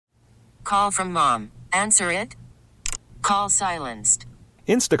call from mom. Answer it. Call silenced.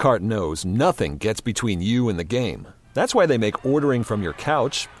 Instacart knows nothing gets between you and the game. That's why they make ordering from your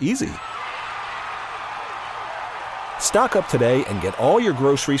couch easy. Stock up today and get all your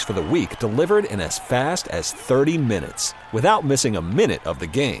groceries for the week delivered in as fast as 30 minutes without missing a minute of the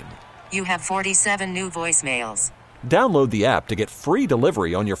game. You have 47 new voicemails. Download the app to get free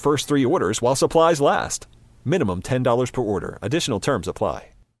delivery on your first 3 orders while supplies last. Minimum $10 per order. Additional terms apply.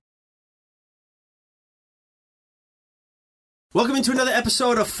 Welcome into another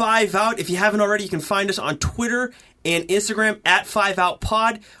episode of 5 Out. If you haven't already, you can find us on Twitter and Instagram at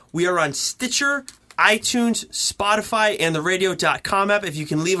 5OutPod. We are on Stitcher, iTunes, Spotify, and the radio.com app. If you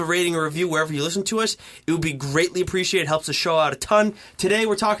can leave a rating or review wherever you listen to us, it would be greatly appreciated. It helps the show out a ton. Today,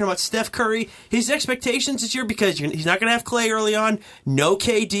 we're talking about Steph Curry. His expectations this year, because he's not going to have Clay early on. No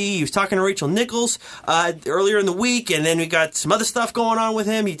KD. He was talking to Rachel Nichols earlier in the week, and then we got some other stuff going on with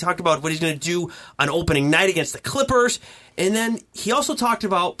him. He talked about what he's going to do on opening night against the Clippers. And then he also talked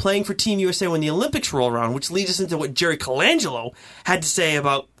about playing for Team USA when the Olympics roll around, which leads us into what Jerry Colangelo had to say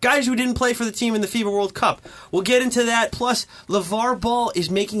about guys who didn't play for the team in the FIBA World Cup. We'll get into that. Plus, LaVar Ball is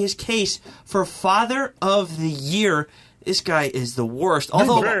making his case for Father of the Year. This guy is the worst.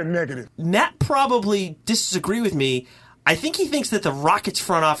 Although very negative. Matt probably disagrees with me. I think he thinks that the Rockets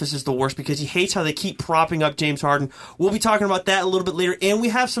front office is the worst because he hates how they keep propping up James Harden. We'll be talking about that a little bit later. And we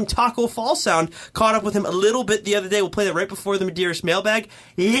have some Tacko fall sound. Caught up with him a little bit the other day. We'll play that right before the Medeiros mailbag.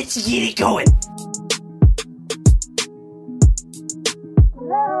 Let's get it going.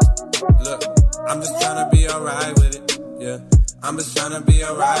 Look, I'm just trying to be alright with it. Yeah, I'm just trying to be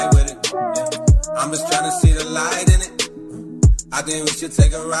alright with it. Yeah, I'm just trying to see the light in it. I think we should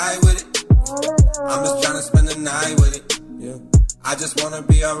take a ride with it. I'm just trying to spend the night with it. Yeah, I just want to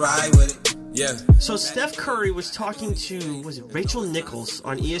be alright with it. Yeah. So Steph Curry was talking to, was it Rachel Nichols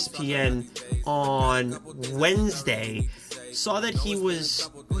on ESPN on Wednesday. Saw that he was,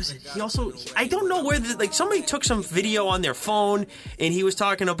 what was it? He also, I don't know where, somebody took some video on their phone and he was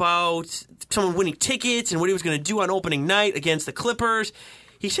talking about someone winning tickets and what he was going to do on opening night against the Clippers.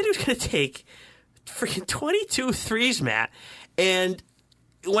 He said he was going to take freaking 22 threes, Matt. And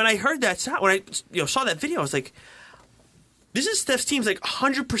when I heard that, when I saw that video, I was like, this is Steph's team's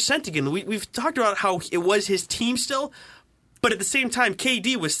 100% again. We've talked about how it was his team still, but at the same time,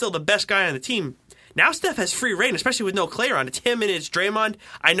 KD was still the best guy on the team. Now Steph has free reign, especially with no Clay around. It's him and it's Draymond.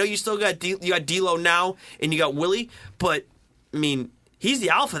 I know you still got D'Lo now and you got Willie, but I mean, he's the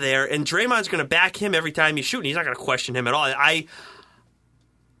alpha there, and Draymond's going to back him every time he's shooting. He's not going to question him at all.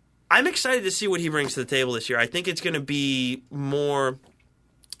 I'm excited to see what he brings to the table this year. I think it's going to be more,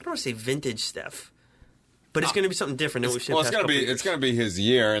 I don't want to say vintage Steph, but it's going to be something different than we've seen. Well, it's going to be his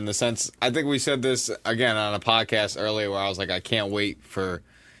year in the sense. I think we said this again on a podcast earlier where I was like, I can't wait for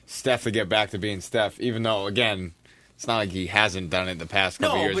Steph to get back to being Steph. Even though, again, it's not like he hasn't done it the past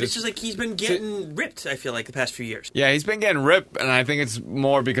couple years. No, but it's just like he's been getting ripped. I feel like the past few years. Yeah, he's been getting ripped, and I think it's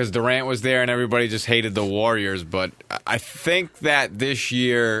more because Durant was there and everybody just hated the Warriors. But I think that this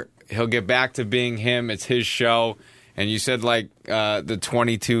year he'll get back to being him. It's his show. And you said the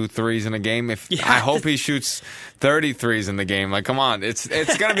 22 threes in a game. I hope he shoots 30 threes in the game. Come on, it's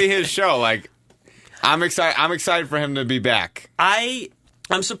gonna be his show. I'm excited. I'm excited for him to be back.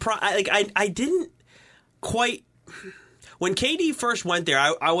 I'm surprised. I didn't quite. When KD first went there,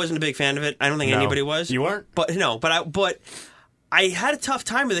 I wasn't a big fan of it. I don't think anybody was. You weren't? But I had a tough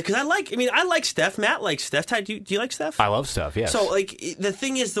time with it because I like Steph. Matt likes Steph. Ty, do you like Steph? I love Steph, yes. So, the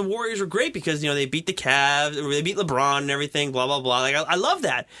thing is, the Warriors were great because, they beat the Cavs, they beat LeBron and everything, blah, blah, blah. I love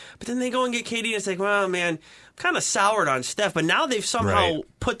that. But then they go and get KD, and it's like, well, man, I'm kind of soured on Steph. But now they've somehow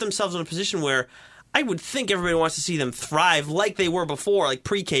put themselves in a position where I would think everybody wants to see them thrive like they were before,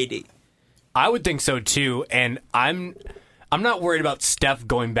 pre-KD. I would think so, too, and I'm not worried about Steph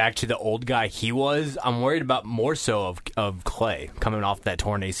going back to the old guy he was. I'm worried about more so of Clay coming off that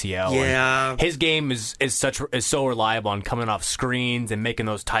torn ACL. Yeah, and his game is so reliable on coming off screens and making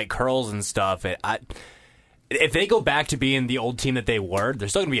those tight curls and stuff. If they go back to being the old team that they were, they're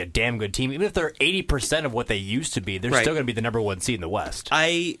still going to be a damn good team. Even if they're 80% of what they used to be, they're still going to be the number one seed in the West.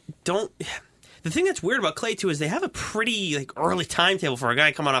 The thing that's weird about Clay, too, is they have a pretty early timetable for a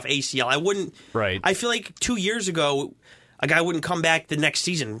guy coming off ACL. I feel like 2 years ago, a guy wouldn't come back the next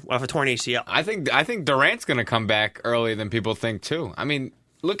season off a torn ACL. I think Durant's going to come back earlier than people think too. I mean,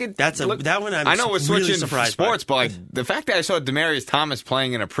 look at that one. I know we're switching really surprised sports, but the fact that I saw Demaryius Thomas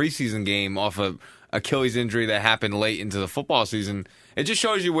playing in a preseason game off of Achilles injury that happened late into the football season, it just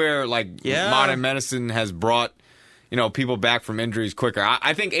shows you where modern medicine has brought people back from injuries quicker.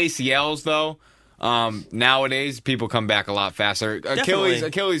 I think ACLs though Nowadays, people come back a lot faster.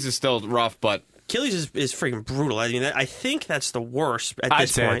 Achilles is still rough, but Achilles is freaking brutal. I mean, I think that's the worst at I'd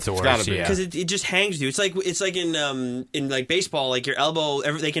this say point. it's the worst, gotta be. Because it just hangs with you. It's like in like baseball, like your elbow.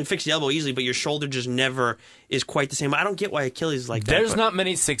 They can fix the elbow easily, but your shoulder just never is quite the same. I don't get why Achilles is like that. There's not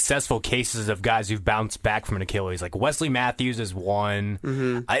many successful cases of guys who've bounced back from an Achilles. Like Wesley Matthews is one.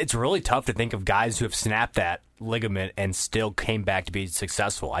 It's really tough to think of guys who have snapped that ligament and still came back to be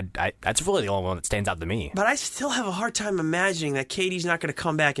successful. That's really the only one that stands out to me. But I still have a hard time imagining that KD's not going to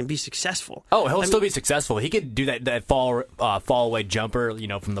come back and be successful. Oh, he'll still be successful. He could do that fall away jumper,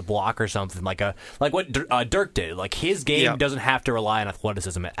 from the block or something, like what Dirk did. Like his game doesn't have to rely on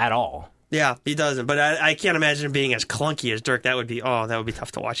athleticism at all. Yeah, he doesn't. But I can't imagine him being as clunky as Dirk. That would be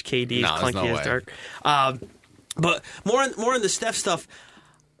tough to watch. KD as clunky as Dirk. But more on the Steph stuff.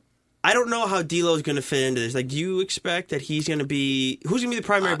 I don't know how D'Lo's going to fit into this. Like, do you expect that who's going to be the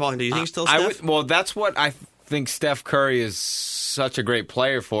primary ball handler? Do you think still Steph? Well, that's what I think Steph Curry is such a great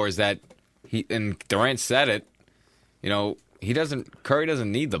player for, is that and Durant said it, Curry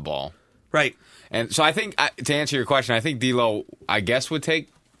doesn't need the ball. Right. And so I think, to answer your question, I think D'Lo, I guess, would take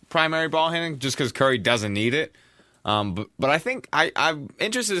primary ball handling just because Curry doesn't need it. But I think I'm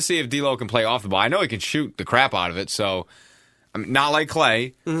interested to see if D'Lo can play off the ball. I know he can shoot the crap out of it, so not like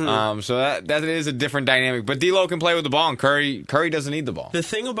Clay. So that is a different dynamic. But D'Lo can play with the ball, and Curry doesn't need the ball. The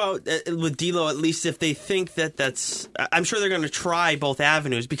thing about with D'Lo, at least if they think that's, I'm sure they're going to try both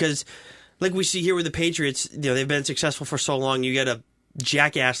avenues, because like we see here with the Patriots, they've been successful for so long. You get a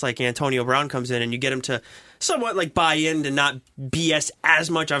jackass like Antonio Brown comes in, and you get him to somewhat like buy in to not BS as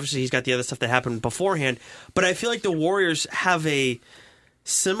much. Obviously, he's got the other stuff that happened beforehand, but I feel like the Warriors have a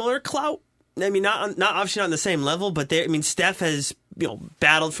similar clout. I mean, not obviously not on the same level, but Steph has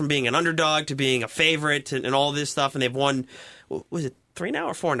battled from being an underdog to being a favorite and all this stuff, and they've won. Was it 3 now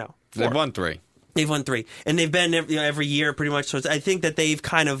or 4 now? 4. They've won 3. They've won 3, and they've been every year pretty much. So I think that they've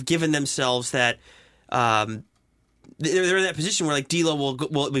kind of given themselves that. They're in that position where like D'Lo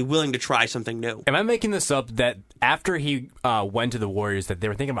will be willing to try something new. Am I making this up that after he went to the Warriors that they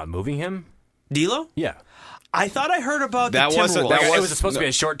were thinking about moving him? D'Lo? Yeah. I thought I heard about that the Timberwolves. It was supposed to be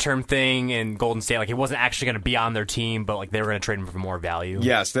a short-term thing in Golden State. Like he wasn't actually going to be on their team, but like they were going to trade him for more value.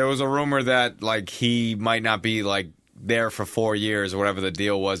 Yes, there was a rumor that like he might not be like there for 4 years or whatever the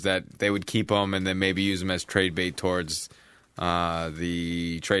deal was, that they would keep him and then maybe use him as trade bait towards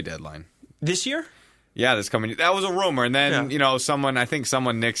the trade deadline. This year? Yeah, that was a rumor, and then someone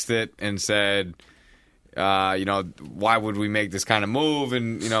nixed it and said, why would we make this kind of move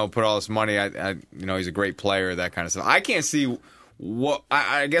and put all this money? He's a great player, that kind of stuff. I can't see what.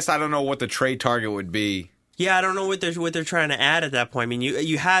 I guess I don't know what the trade target would be. Yeah, I don't know what they're trying to add at that point. I mean,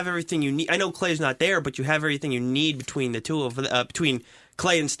 you have everything you need. I know Clay's not there, but you have everything you need between the two of between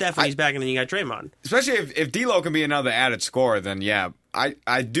Clay and Steph when he's back, and then you got Draymond. Especially if D'Lo can be another added scorer, then yeah.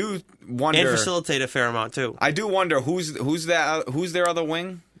 I do wonder, and facilitate a fair amount too. I do wonder who's their other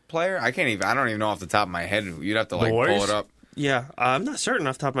wing player. I don't even know off the top of my head. You'd have to pull it up. Yeah, I'm not certain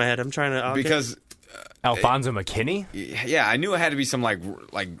off the top of my head. I'm trying to because Alfonso McKinney. Yeah, I knew it had to be some like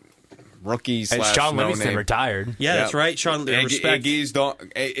rookie / Sean Livingston retired. Yeah, that's right. Sean respect. Iggy's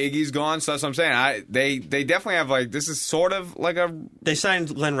gone. So that's what I'm saying. They definitely have this is sort of like a. They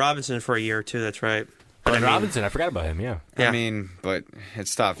signed Glenn Robinson for a year or two. That's right. Glenn Robinson, I forgot about him, yeah. I mean, but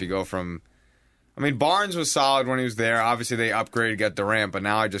it's tough. You go from... Barnes was solid when he was there. Obviously, they upgraded, got Durant, but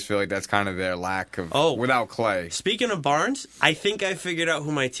now I just feel like that's kind of their lack of... without Clay. Speaking of Barnes, I think I figured out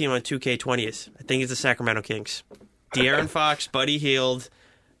who my team on 2K20 is. I think it's the Sacramento Kings. De'Aaron Fox, Buddy Hield,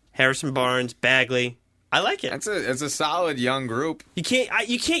 Harrison Barnes, Bagley. I like it. It's a solid young group. You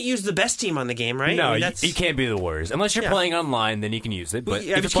can't use the best team on the game, right? No, you can't be the Warriors unless you're playing online. Then you can use it. But if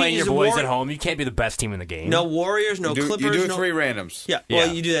you're you playing your boys at home, you can't be the best team in the game. No Warriors, no Clippers. You do 3 randoms. Yeah,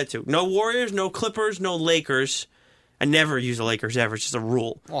 well, you do that too. No Warriors, no Clippers, no Lakers. I never use the Lakers ever. It's just a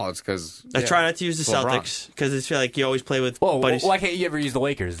rule. Well, it's because I try not to use the Celtics because I feel like you always play with. buddies. Why can't you ever use the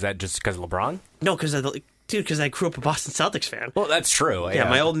Lakers? Is that just because of LeBron? No, because I grew up a Boston Celtics fan. Well, that's true. Yeah,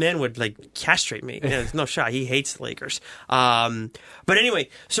 my old man would castrate me. Yeah, there's no shot. He hates the Lakers. But anyway,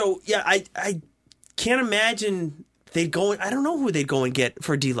 so yeah, I can't imagine they'd go. I don't know who they'd go and get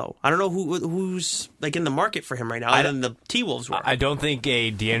for D'Lo. I don't know who's in the market for him right now. Other than the T-Wolves were. I don't think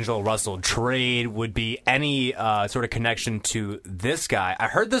a D'Angelo Russell trade would be any sort of connection to this guy. I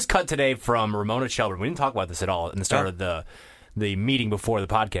heard this cut today from Ramona Shelburne. We didn't talk about this at all in the start of the meeting before the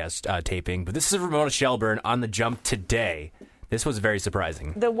podcast taping, but this is Ramona Shelburne on the Jump today. This was very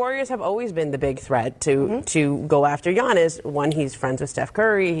surprising. The Warriors have always been the big threat to go after Giannis. One, he's friends with Steph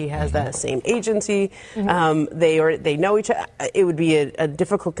Curry. He has that same agency. They know each other. It would be a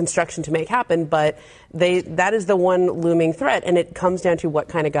difficult construction to make happen, but that is the one looming threat, and it comes down to what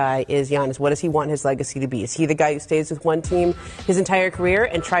kind of guy is Giannis. What does he want his legacy to be? Is he the guy who stays with one team his entire career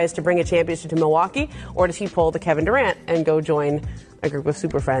and tries to bring a championship to Milwaukee, or does he pull the Kevin Durant and go join a group of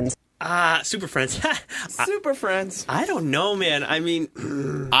super friends? Super friends. Super friends. I don't know, man. I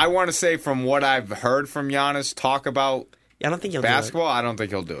mean, I want to say from what I've heard from Giannis talk about I don't think he'll basketball, do it. I don't think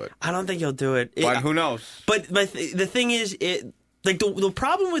he'll do it. I don't think he'll do it. But who knows? But the thing is, the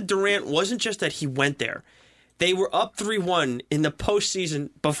problem with Durant wasn't just that he went there. They were up 3-1 in the postseason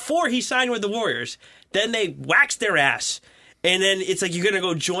before he signed with the Warriors. Then they waxed their ass. And then it's like you're going to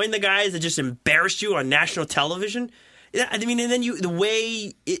go join the guys that just embarrassed you on national television? I mean, and then the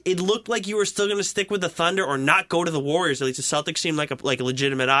way it looked like you were still going to stick with the Thunder or not go to the Warriors. At least the Celtics seemed like a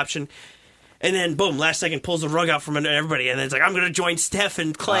legitimate option. And then, boom, last second pulls the rug out from under everybody. And then it's like, I'm going to join Steph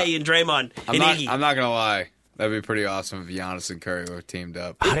and Clay and Draymond and Iggy. I'm not going to lie. That'd be pretty awesome if Giannis and Curry were teamed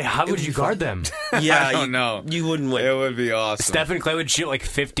up. How would you guard them? Yeah, I don't know. You wouldn't win. It would be awesome. Steph and Clay would shoot like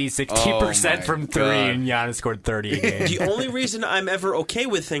 50, 60% from three, and Giannis scored 30 a game. The only reason I'm ever okay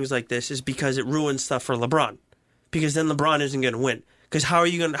with things like this is because it ruins stuff for LeBron. Because then LeBron isn't going to win. Because how are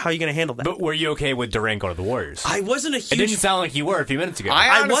you going to handle that? But were you okay with Durant going to the Warriors? I wasn't a huge... It didn't sound like you were a few minutes ago.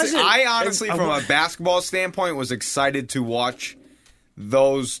 I honestly, from a basketball standpoint, was excited to watch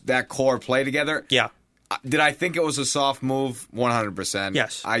that core play together. Yeah. Did I think it was a soft move? 100%.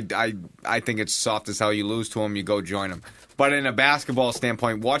 Yes. I think it's soft as hell. You lose to him, you go join him. But in a basketball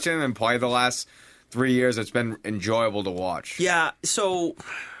standpoint, watching him play the last 3 years, it's been enjoyable to watch. Yeah, so...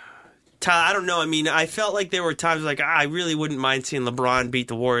 I don't know. I mean, I felt like there were times like I really wouldn't mind seeing LeBron beat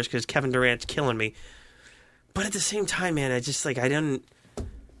the Warriors because Kevin Durant's killing me. But at the same time, man, I just I don't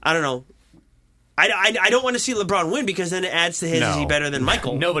know. I don't want to see LeBron win because then it adds to his is he better than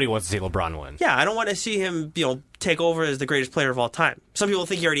Michael? Nobody wants to see LeBron win. Yeah, I don't want to see him, take over as the greatest player of all time. Some people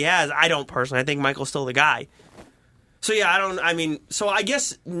think he already has. I don't personally. I think Michael's still the guy. So yeah, so I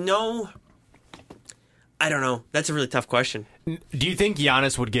guess no. I don't know. That's a really tough question. Do you think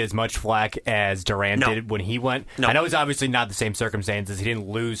Giannis would get as much flack as Durant did when he went? No. I know it's obviously not the same circumstances. He didn't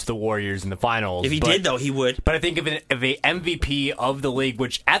lose to the Warriors in the finals. If he did, though, he would. But I think if a MVP of the league,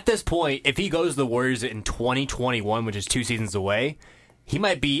 which at this point, if he goes to the Warriors in 2021, which is 2 seasons away, he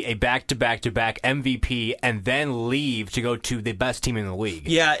might be a back-to-back-to-back MVP and then leave to go to the best team in the league.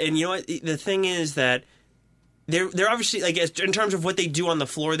 Yeah, and you know what? The thing is that they're obviously, in terms of what they do on the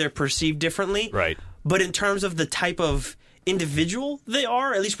floor, they're perceived differently. Right. But in terms of the type of individual they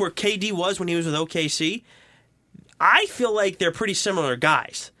are, at least where KD was when he was with OKC, I feel like they're pretty similar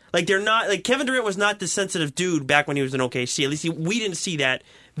guys. Like they're not Kevin Durant was not the sensitive dude back when he was in OKC. At least we didn't see that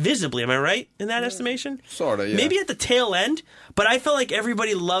visibly. Am I right in that estimation? Sort of, yeah. Maybe at the tail end, but I felt like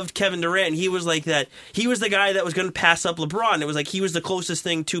everybody loved Kevin Durant. And he was like that. He was the guy that was going to pass up LeBron. It was like he was the closest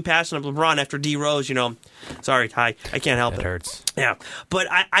thing to passing up LeBron after D Rose. Sorry, Ty, I can't help it. It hurts. Yeah, but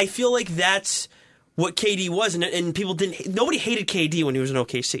I feel like that's what KD was, and people nobody hated KD when he was in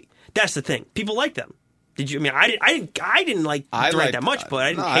OKC. That's the thing. People liked them. Did you? I mean, I didn't like Durant that much, but I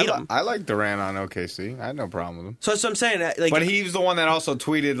didn't hate him. I like Durant on OKC. I had no problem with him. So that's what I'm saying. But he was the one that also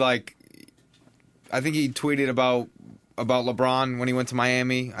tweeted I think he tweeted about LeBron when he went to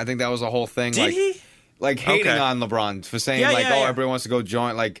Miami. I think that was a whole thing. Did he? Hating on LeBron for saying everybody wants to go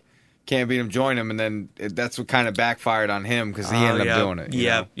join, can't beat him, join him, and then that's what kind of backfired on him because he ended up doing it.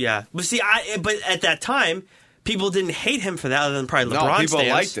 Yeah. But see, but at that time, people didn't hate him for that, other than probably LeBron. No, people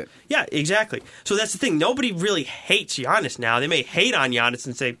stands. liked it. Yeah, exactly. So that's the thing. Nobody really hates Giannis now. They may hate on Giannis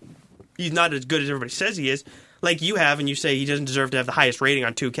and say he's not as good as everybody says he is, like you have, and you say he doesn't deserve to have the highest rating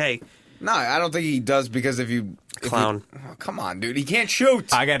on 2K. No, I don't think he does because Clown. Come on, dude. He can't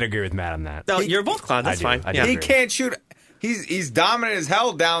shoot. I got to agree with Matt on that. No, you're both clowns. That's fine. I do. He can't shoot. He's dominant as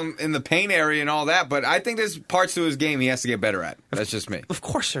hell down in the paint area and all that, but I think there's parts to his game he has to get better at. That's just me. Of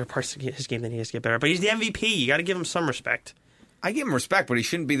course there are parts to his game that he has to get better at, but he's the MVP. You got to give him some respect. I give him respect, but he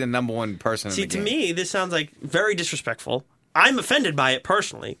shouldn't be the number one person in the game. See, to me, this sounds like very disrespectful. I'm offended by it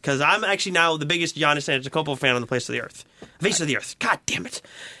personally, because I'm actually now the biggest Giannis Antetokounmpo fan on the face of the earth. Face of the earth. God damn it.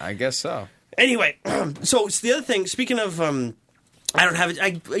 I guess so. Anyway, so the other thing, speaking of... I don't have it.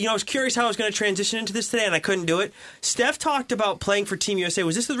 I was curious how I was going to transition into this today, and I couldn't do it. Steph talked about playing for Team USA.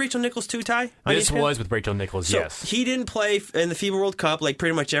 Was this with Rachel Nichols too, Ty? This was with Rachel Nichols, so yes. He didn't play in the FIBA World Cup like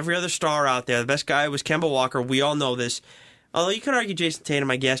pretty much every other star out there. The best guy was Kemba Walker. We all know this. Although you could argue Jason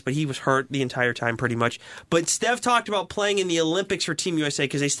Tatum, I guess, but he was hurt the entire time pretty much. But Steph talked about playing in the Olympics for Team USA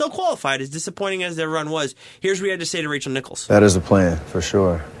because they still qualified, as disappointing as their run was. Here's what he had to say to Rachel Nichols. That is the plan, for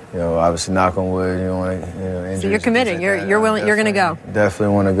sure. Obviously, knock on wood, injuries. So you're committing. You're willing. You're going to go.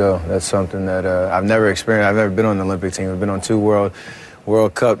 Definitely want to go. That's something that I've never experienced. I've never been on the Olympic team. I've been on 2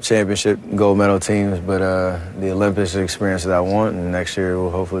 World Cup championship gold medal teams, but the Olympics is the experience that I want, and next year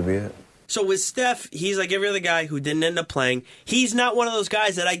will hopefully be it. So with Steph, he's like every other guy who didn't end up playing. He's not one of those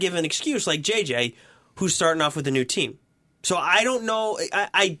guys that I give an excuse like JJ, who's starting off with a new team. So I don't know.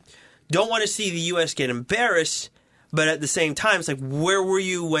 I don't want to see the U.S. get embarrassed, but at the same time, it's like, where were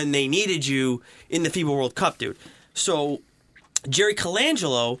you when they needed you in the FIBA World Cup, dude? So Jerry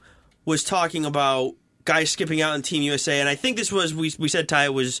Colangelo was talking about guys skipping out on Team USA, and I think this was, we said, Ty,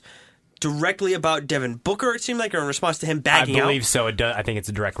 it was directly about Devin Booker, it seemed like, or in response to him backing out. I believe so. I think it's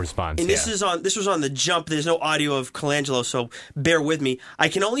a direct response. And this was on the jump. There's no audio of Colangelo, so bear with me. I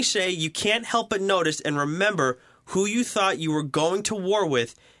can only say you can't help but notice and remember who you thought you were going to war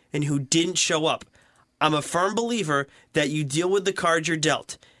with and who didn't show up. I'm a firm believer that you deal with the cards you're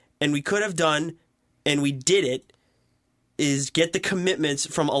dealt. And we could have done, and we did it, is get the commitments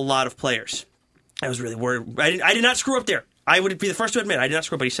from a lot of players. I was really worried. I did not screw up there. I would be the first to admit I did not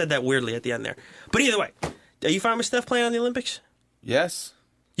screw up, but he said that weirdly at the end there. But either way, are you fine with Steph playing on the Olympics? Yes.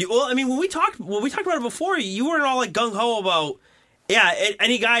 When we talked about it before, you weren't all like gung ho about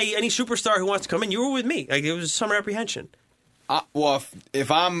any guy, any superstar who wants to come in. You were with me. Like, it was some apprehension. Well,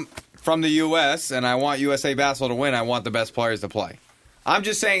 if I'm from the U.S. and I want USA basketball to win, I want the best players to play. I'm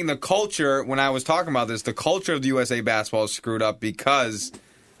just saying the culture. When I was talking about this, the culture of the USA basketball is screwed up because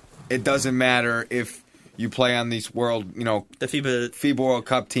it doesn't matter if you play on these the FIBA World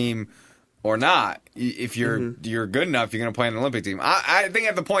Cup team or not. If you're good enough, you're going to play on the Olympic team. I think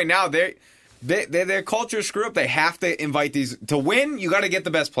at the point now, their culture is screwed up. They have to invite these to win. You got to get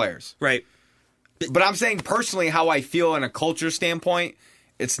the best players, right? But I'm saying personally, how I feel in a culture standpoint,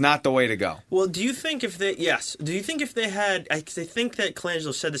 it's not the way to go. Well, do you think if they had? I think that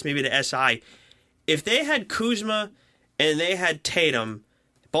Colangelo said this maybe to SI. If they had Kuzma and they had Tatum,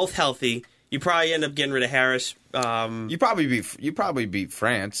 both healthy, you probably end up getting rid of Harris. You probably beat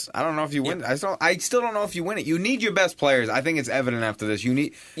France. I don't know if you win. I still don't know if you win it. You need your best players. I think it's evident after this. You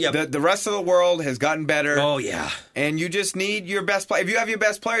need the rest of the world has gotten better. Oh yeah, and you just need your best play. If you have your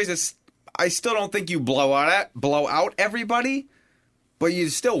best players, I still don't think you blow out everybody, but you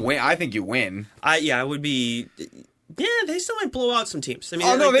still win. I think you win. I would be. Yeah, they still might blow out some teams. I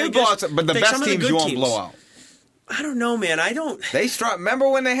mean, they blow out some, but the best teams you won't blow out. I don't know, man. I don't. Remember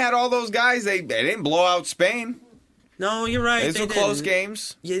when they had all those guys? They didn't blow out Spain. No, you're right. These were close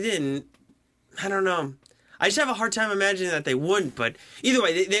games. You didn't. I don't know. I just have a hard time imagining that they wouldn't. But either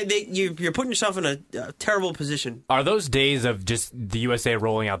way, you're putting yourself in a terrible position. Are those days of just the USA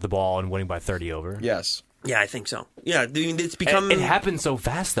rolling out the ball and winning by 30 over? Yes. Yeah, I think so. Yeah, I mean, it's become. It happened so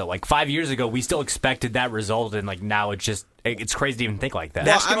fast though. Like 5 years ago, we still expected that result, and like now it's crazy to even think like that.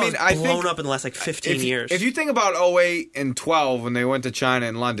 Basketball's blown up in the last 15 years. If you think about 08 and 12 when they went to China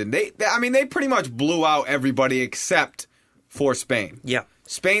and London, they pretty much blew out everybody except for Spain. Yeah.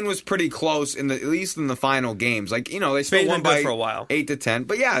 Spain was pretty close at least in the final games. Like, they still won by for a while. 8-10.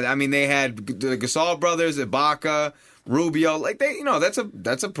 But yeah, I mean, they had the Gasol brothers, Ibaka, Rubio. Like that's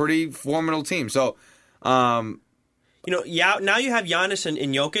a pretty formidable team. So, now you have Giannis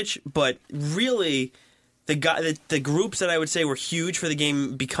and Jokic, but really the groups that I would say were huge for the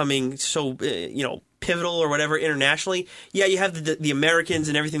game becoming so pivotal or whatever internationally. Yeah, you have the Americans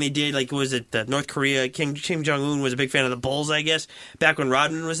and everything they did. Like, was it North Korea? Kim Jong-un was a big fan of the Bulls, I guess, back when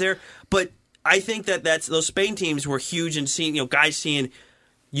Rodman was there. But I think that's those Spain teams were huge in seeing guys seeing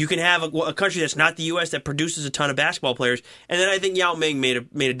you can have a country that's not the U.S. that produces a ton of basketball players. And then I think Yao Ming made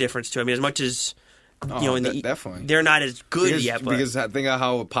a difference too. I mean, as much as definitely they're not as good yet. Because think of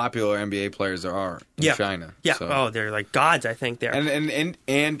how popular NBA players there are in China. Yeah. So. Oh, they're like gods, I think there. And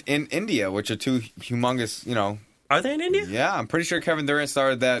in India, which are two humongous, Are they in India? Yeah, I'm pretty sure Kevin Durant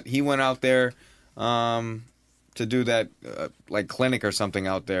started that. He went out there to do that like clinic or something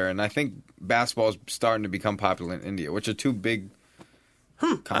out there, and I think basketball is starting to become popular in India, which are two big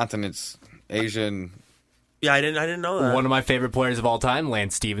continents, Asia and. Yeah, I didn't know that. One of my favorite players of all time,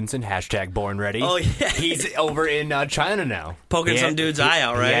 Lance Stevenson, #BornReady. Oh, yeah. He's over in China now. Poking some dude's eye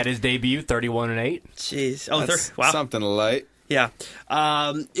out, right? He had his debut, 31-8. Jeez. Oh, that's wow. Something light. Yeah.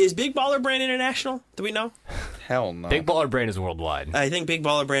 Is Big Baller Brand international? Do we know? Hell no. Big Baller Brand is worldwide. I think Big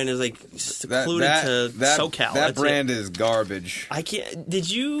Baller Brand is like secluded to SoCal. That brand is garbage. I can't. Do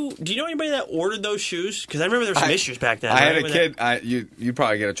you know anybody that ordered those shoes? Because I remember there were some issues back then. I had a kid. You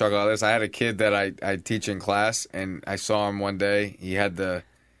probably get a chuckle out of this. I had a kid that I teach in class, and I saw him one day.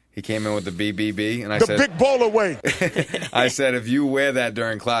 He came in with the BBB, and I said, big baller way. I said, if you wear that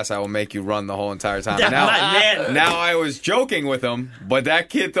during class, I will make you run the whole entire time. Man. Now I was joking with him, but that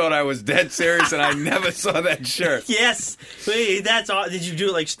kid thought I was dead serious, and I never saw that shirt. Yes. Wait, that's all. Did you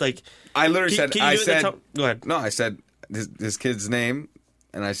do it like? I literally said, Go ahead. No, I said this kid's name,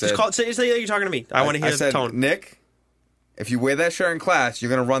 and I said, say you're talking to me. I want to hear the tone. Nick, if you wear that shirt in class, you're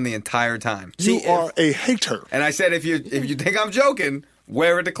going to run the entire time. You are a hater. And I said, if you think I'm joking,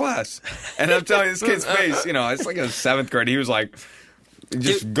 wear it to class. And I'm telling you, this kid's face, it's like in 7th grade. He was like,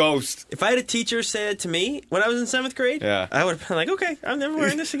 ghost. If I had a teacher say it to me when I was in 7th grade, I would have been like, okay, I'm never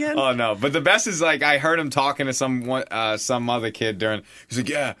wearing this again. Oh, no. But the best is, like, I heard him talking to some other kid he's like,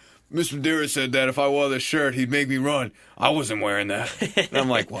 yeah, Mr. Madeira said that if I wore this shirt, he'd make me run. I wasn't wearing that. And I'm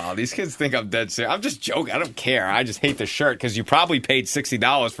like, wow, these kids think I'm dead serious. I'm just joking. I don't care. I just hate the shirt because you probably paid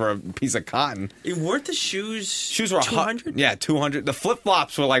 $60 for a piece of cotton. Weren't the shoes? Shoes were $200? Yeah, $200. The flip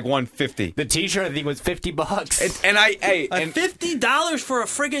flops were like $150. The T-shirt I think was $50. And $50 for a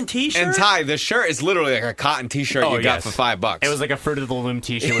friggin' T-shirt. And Ty, the shirt is literally like a cotton T-shirt you got for $5. It was like a Fruit of the Loom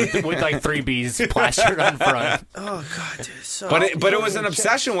T-shirt with like 3 B's plastered on front. Oh god, dude. But it was an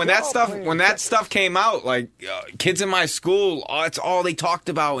obsession when that stuff came out. Like kids in my school, it's all they talked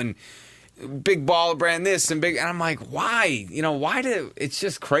about, and Big Baller Brand this and I'm like, why? It's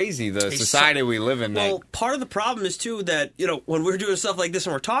just crazy the society we live in. Well, part of the problem is too that when we're doing stuff like this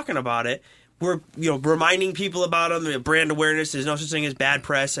and we're talking about it, we're reminding people about them. The brand awareness. There's no such thing as bad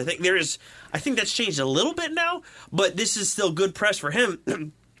press. I think that's changed a little bit now, but this is still good press for him.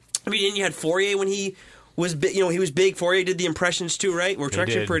 I mean, and you had Fourier when he was big. He was big. Fourier did the impressions too, right? Which were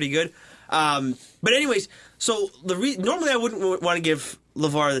actually pretty good. But anyways, so normally I wouldn't want to give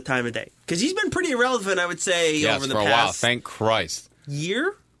LaVar the time of day because he's been pretty irrelevant, I would say, over the past while. Thank Christ.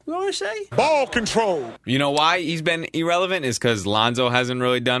 Year, you want to say? Ball control. You know why he's been irrelevant is because Lonzo hasn't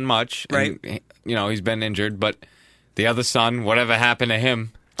really done much. Right. And, he's been injured, but the other son, whatever happened to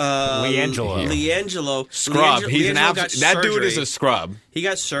him? Leangelo. Scrub. That dude is a scrub. He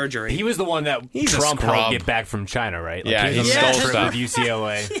got surgery. He was the one that Trump helped get back from China, right? Like, he stole stuff. With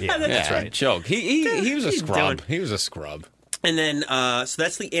UCLA. That's right. Joke. He was a scrub. He was a scrub. And then, so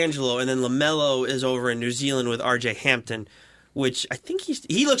that's LiAngelo, and then LaMelo is over in New Zealand with R.J. Hampton, which I think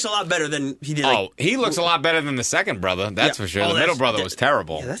he looks a lot better than he did. He looks a lot better than the second brother. That's for sure. The middle brother was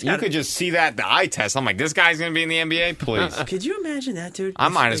terrible. You could just see that the eye test. I'm like, this guy's going to be in the NBA? Please. Could you imagine that, dude? I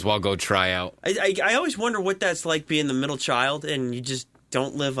might as well go try out. I always wonder what that's like being the middle child and you just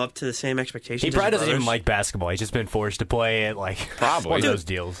don't live up to the same expectations. He probably doesn't even like basketball. He's just been forced to play it. Probably one of those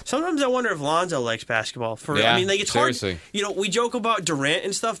deals. Sometimes I wonder if Lonzo likes basketball. I mean, it's seriously hard. We joke about Durant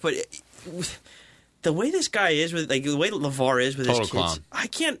and stuff, but the way this guy is with, the way LaVar is with his kids, clown. I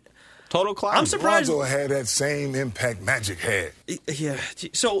can't. Total clown. I'm surprised. Lonzo had that same impact Magic had. Yeah.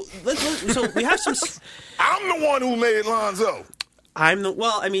 So we have some. I'm the one who made Lonzo.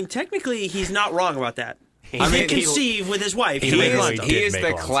 Technically, he's not wrong about that. He did conceive with his wife to make Lonzo. He is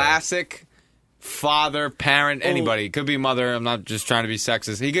the classic father, parent, anybody. Could be mother. I'm not just trying to be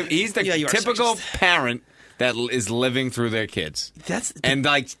sexist. He's the typical parent that is living through their kids.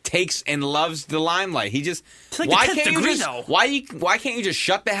 Takes and loves the limelight. He just why can't you just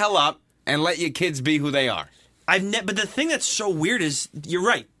shut the hell up and let your kids be who they are? But the thing that's so weird is you're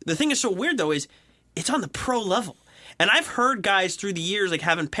right. The thing that's so weird though is it's on the pro level, and I've heard guys through the years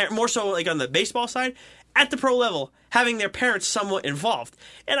having more so on the baseball side at the pro level having their parents somewhat involved,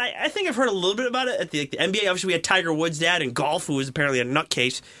 and I think I've heard a little bit about it at the NBA. Obviously, we had Tiger Woods' dad in golf, who was apparently a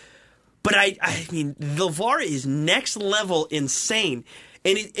nutcase. But I mean, LaVar is next level insane.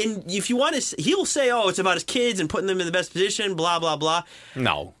 And if you want to, he'll say, it's about his kids and putting them in the best position, blah, blah, blah.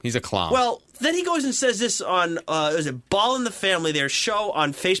 No, he's a clown. Well, then he goes and says this on, Ball in the Family, their show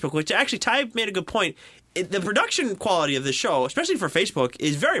on Facebook, which actually, Ty made a good point. The production quality of the show, especially for Facebook,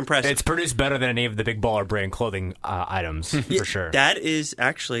 is very impressive. It's produced better than any of the Big Baller Brand clothing items, for sure. That is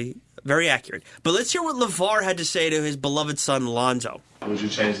actually very accurate. But let's hear what LaVar had to say to his beloved son, Lonzo. Would you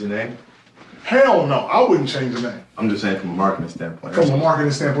change the name? Hell no, I wouldn't change the name. I'm just saying from a marketing standpoint. From a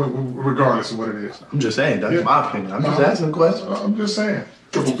marketing standpoint, regardless of what it is. I'm just saying, that's my opinion. I'm just asking a question. I'm just saying.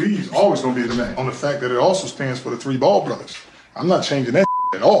 Triple B is always going to be the name. On the fact that it also stands for the 3 Ball brothers. I'm not changing that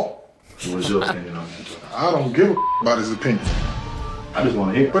at all. What's your opinion on that? I don't give a about his opinion. I just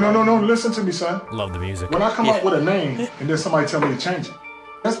want to hear it. But no, listen to me, son. Love the music. When I come up with a name and then somebody tell me to change it,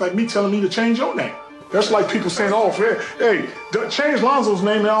 that's like me telling me to change your name. That's like people saying, oh, hey, change Lonzo's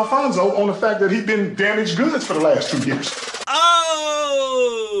name to Alfonso on the fact that he's been damaged goods for the last 2 years.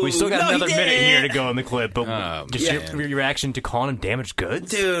 Oh! We still got another minute here to go in the clip, but just your reaction to calling him damaged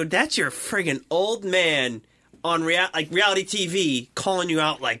goods? Dude, that's your friggin' old man on reality TV calling you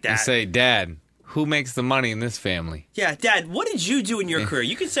out like that. And say, Dad, who makes the money in this family? Yeah, Dad, what did you do in your career?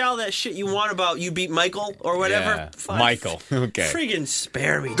 You can say all that shit you want about you beat Michael or whatever. Yeah, Fine. Michael. Okay. Friggin'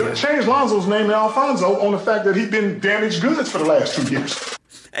 spare me, dude. Change Lonzo's name to Alfonso on the fact that he's been damaged goods for the last 2 years.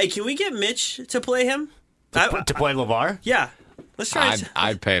 Hey, can we get Mitch to play him? To play LaVar? Yeah. Let's try it.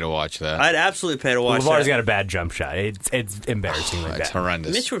 I'd pay to watch that. I'd absolutely pay to watch LaVar's that. got a bad jump shot. It's embarrassingly bad. It's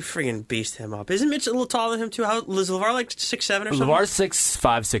horrendous. Mitch would friggin' beast him up. Isn't Mitch a little taller than him, too? How is LaVar like 6'7" or something? LaVar's 6'5",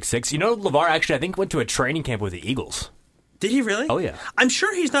 6'6". You know, LaVar actually, I think, went to a training camp with the Eagles. Did he really? Oh, yeah. I'm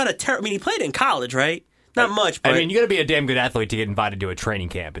sure he's not a terrible... I mean, he played in college, right? Not much, but... I mean, you got to be a damn good athlete to get invited to a training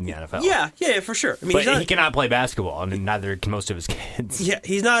camp in the NFL. Yeah, for sure. I mean, but he cannot play basketball, and neither can most of his kids. Yeah,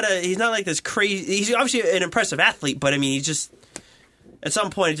 he's not like this crazy... He's obviously an impressive athlete, but I mean, he's just... At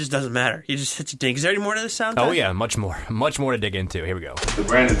some point, it just doesn't matter. He just hits a dink. Is there any more to this sound? Oh, yeah, much more. Much more to dig into. Here we go. The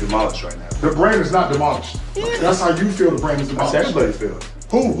brand is demolished right now. The brand is not demolished. Yeah. That's how you feel the brand is demolished. That's everybody feels.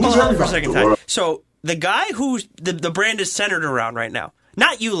 Who's everybody? For a second time. So, the guy who the brand is centered around right now,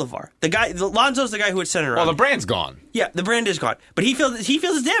 not you, LaVar. Lonzo's the guy who it's centered around. Well, the brand's gone. Yeah, the brand is gone. But he feels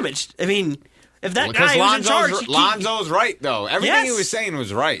it's damaged. I mean, if that guy was in charge... Lonzo's right, though. Everything he was saying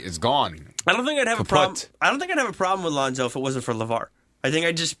was right. It's gone. I don't think I'd have a problem. I don't think I'd have a problem with Lonzo if it wasn't for LaVar. I think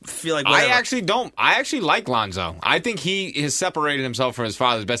I just feel like whatever. I actually don't. I actually like Lonzo. I think he has separated himself from his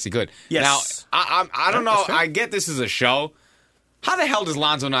father as best he could. Yes. Now, I don't know. I get this is a show. How the hell does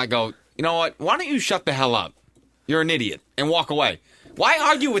Lonzo not go, you know what? Why don't you shut the hell up? You're an idiot. And walk away. Why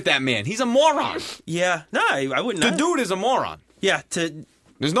argue with that man? He's a moron. Yeah. No, I wouldn't. The dude is a moron. Yeah.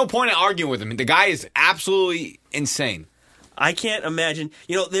 There's no point in arguing with him. The guy is absolutely insane. I can't imagine.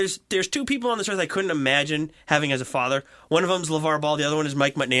 You know, there's 2 people on this earth I couldn't imagine having as a father. One of them's LaVar Ball. The other one is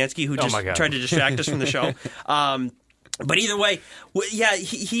Mike Mutnansky, who just tried to distract us from the show. But either way, yeah,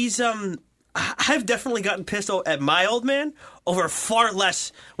 he's. I've definitely gotten pissed at my old man over far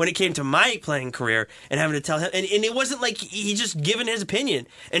less when it came to my playing career and having to tell him. And it wasn't like he just given his opinion.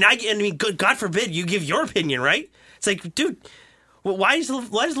 And I mean, God forbid you give your opinion, right? It's like, dude, why does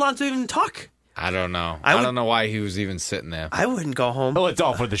Lonzo even talk? I don't know. I don't know why he was even sitting there. I wouldn't go home. Well, it's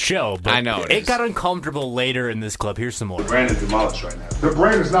all for the show, but I know it got uncomfortable later in this clip. Here's some more. The brand is demolished right now. The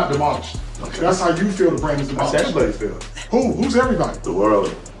brand is not demolished. Okay. That's how you feel the brand is demolished. That's everybody feels. Who's everybody? The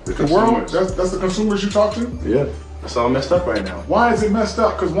world. The world? That's the consumers you talk to? Yeah. It's all messed up right now. Why is it messed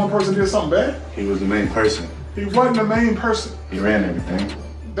up? Because one person did something bad? He was the main person. He wasn't the main person. He ran everything.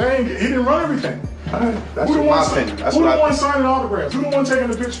 He didn't run everything. That's my opinion. Who the one signing autographs? Who the one taking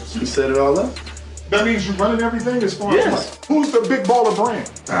the pictures? He set it all up. That means you're running everything as far as what? Who's the big baller brand?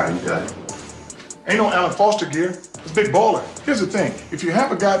 All right, you got it. Ain't no Alan Foster gear. It's big baller. Here's the thing. If you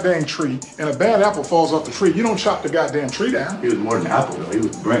have a goddamn tree and a bad apple falls off the tree, you don't chop the goddamn tree down. He was more than an apple, though. He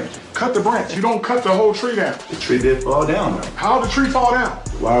was the branch. Cut the branch. You don't cut the whole tree down. The tree did fall down, though. How did the tree fall down?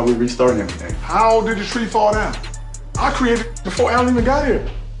 Why are we restarting everything? How did the tree fall down? I created it before Alan even got here.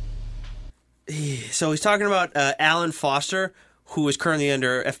 So he's talking about Alan Foster, who is currently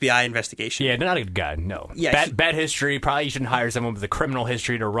under FBI investigation. Yeah, not a good guy, no. Yeah, bad history. Probably you shouldn't hire someone with a criminal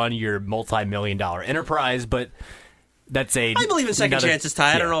history to run your multi-million-dollar enterprise, but that's I believe in second chances,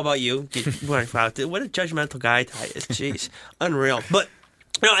 Ty. I don't know about you. What a judgmental guy Ty is. Jeez. Unreal. But,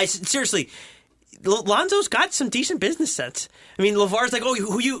 seriously, Lonzo's got some decent business sense. I mean, LaVar's like, oh,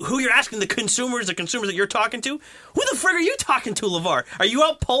 who you're asking? The consumers that you're talking to? Who the frig are you talking to, LaVar? Are you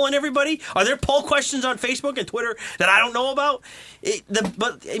out polling everybody? Are there poll questions on Facebook and Twitter that I don't know about?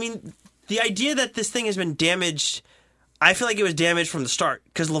 But the idea that this thing has been damaged, I feel like it was damaged from the start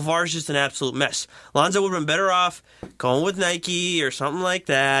because LaVar's just an absolute mess. Lonzo would have been better off going with Nike or something like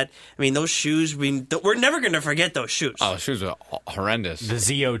that. I mean, those shoes, we're never going to forget those shoes. Oh, those shoes are horrendous. The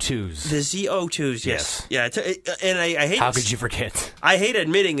ZO2s. The ZO2s, yes. Yeah, and I hate... How could you forget? I hate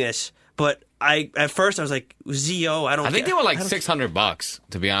admitting this, but at first I was like, ZO, I think they were like $600,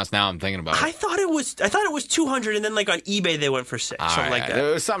 to be honest. Now I'm thinking about it. I thought it was $200, and then like on eBay they went for $600, something like that.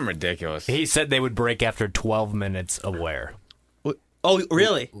 It was something ridiculous. He said they would break after 12 minutes of wear. Oh,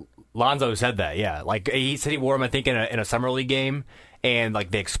 really? Lonzo said that, yeah. Like he said he wore them, I think, in a summer league game, and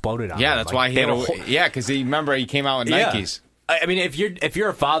like they exploded on him. Yeah, that's why he because he came out with Nikes. I mean, if you're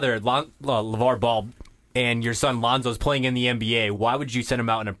a father, LaVar Ball and your son Lonzo's playing in the NBA, why would you send him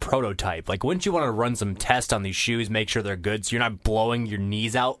out in a prototype? Like, wouldn't you want to run some tests on these shoes, make sure they're good, so you're not blowing your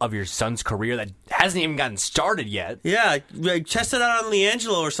knees out of your son's career that hasn't even gotten started yet? Yeah, like, test it out on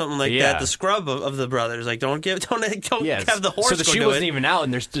LiAngelo or something like that, the scrub of the brothers. Like, don't have the horse. So the shoe wasn't even out,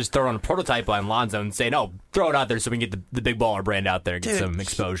 and they're just throwing a prototype on Lonzo and saying, "No, throw it out there so we can get the big baller brand out there and get some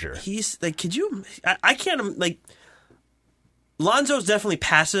exposure." He's like, could you? I can't like. Lonzo's definitely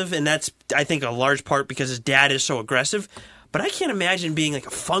passive, and that's, I think, a large part because his dad is so aggressive. But I can't imagine being like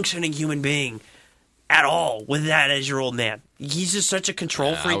a functioning human being at all with that as your old man. He's just such a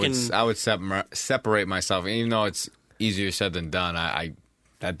control freak. I would separate myself, even though it's easier said than done.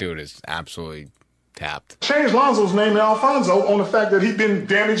 That dude is absolutely tapped. Change Lonzo's name to Alfonso on the fact that he's been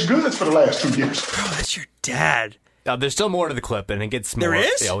damaged goods for the last 2 years. Bro, that's your dad. There's still more to the clip, and it gets more. There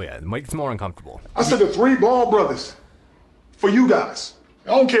is? Oh, yeah. It makes it more uncomfortable. I said the 3 Ball brothers. For you guys. I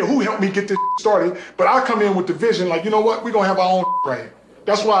don't care who helped me get this started, but I come in with the vision like, you know what, we're going to have our own right here.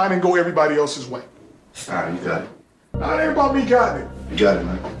 That's why I didn't go everybody else's way. All right, you got it. Nah, it ain't about me getting it. You got it,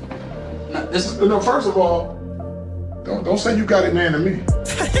 man. No, first of all, don't say you got it, man, to me.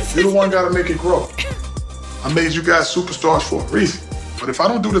 You're the one got to make it grow. I made you guys superstars for a reason. But if I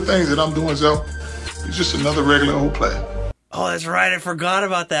don't do the things that I'm doing, Zell, you're just another regular old player. Oh, that's right. I forgot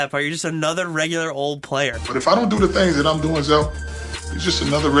about that part. You're just another regular old player. But if I don't do the things that I'm doing, Zell, you're just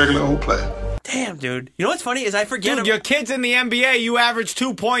another regular old player. Damn, dude. You know what's funny is I forget. Dude, your kid's in the NBA. You averaged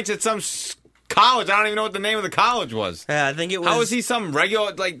 2 points at some college. I don't even know what the name of the college was. Yeah, I think it was. How is he some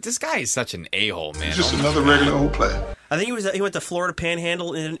regular? Like, this guy is such an a-hole, man. He's just another regular old player. I think he went to Florida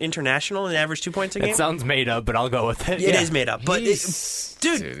Panhandle International and averaged 2 points a game. It sounds made up, but I'll go with it. It is made up, but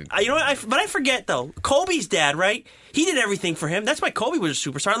dude, you know what? But I forget though. Kobe's dad, right? He did everything for him. That's why Kobe was a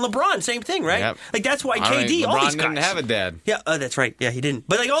superstar. And LeBron, same thing, right? Yep. Like that's why KD, LeBron all these guys didn't have a dad. Yeah, that's right. Yeah, he didn't.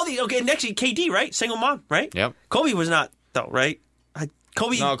 But like all these, okay, and actually KD, right? Single mom, right? Yep. Kobe was not though, right?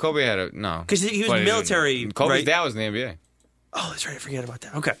 Kobe had no because he was military. Kobe's dad was in the NBA. Oh, that's right. I forget about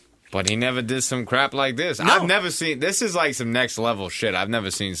that. Okay. But he never did some crap like this. No. I've never seen... This is like some next level shit. I've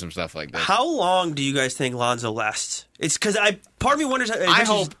never seen some stuff like this. How long do you guys think Lonzo lasts? It's because part of me wonders...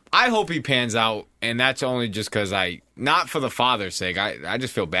 I hope he pans out, and that's only just because not for the father's sake. I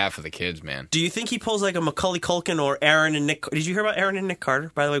just feel bad for the kids, man. Do you think he pulls like a Macaulay Culkin or Aaron and Nick... Did you hear about Aaron and Nick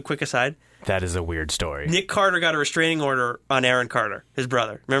Carter, by the way? Quick aside. That is a weird story. Nick Carter got a restraining order on Aaron Carter, his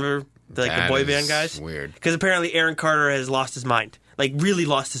brother. Remember? The boy band guys? Weird. Because apparently Aaron Carter has lost his mind. Like, really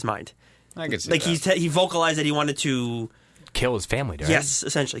lost his mind. I can see that. He vocalized that he wanted to kill his family, right? Yes,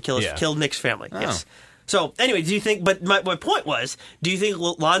 essentially kill Nick's family. Oh. Yes. So anyway, do you think? But my point was, do you think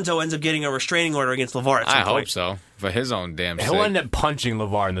Lonzo ends up getting a restraining order against LaVar at some point? I hope so, for his own damn sake. He'll end up punching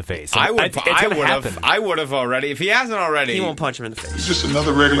LaVar in the face. I would have already. If he hasn't already, he won't punch him in the face. He's just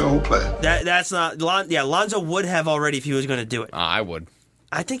another regular old player. That's not. Lonzo would have already if he was going to do it. I would.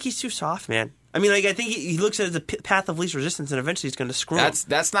 I think he's too soft, man. I mean, like I think he looks at it as a path of least resistance, and eventually he's going to screw him.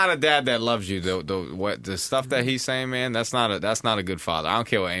 That's not a dad that loves you. The stuff that he's saying, man, that's not a good father. I don't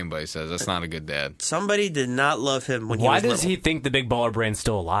care what anybody says. That's not a good dad. Somebody did not love him when he was Why little. does he think the Big Baller brand's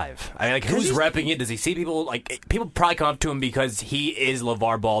still alive? I mean, like, who's repping it? Does he see people? Like, people probably come up to him because he is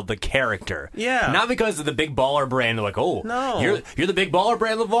LaVar Ball, the character. Yeah. Not because of the Big Baller brand. They're like, oh, no, you're the Big Baller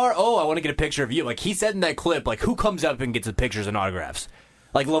brand, LaVar. Oh, I want to get a picture of you. Like he said in that clip, like who comes up and gets the pictures and autographs?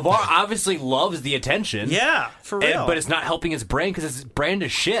 Like, LaVar obviously loves the attention. Yeah, for real. But it's not helping his brand because his brand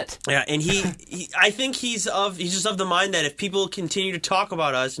is shit. Yeah, and I think he's just of the mind that if people continue to talk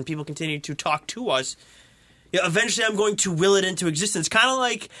about us and people continue to talk to us, eventually I'm going to will it into existence. Kind of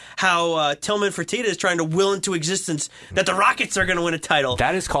like how Tillman Fertitta is trying to will into existence that the Rockets are going to win a title.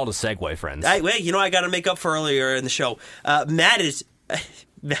 That is called a segue, friends. Wait, I got to make up for earlier in the show. Matt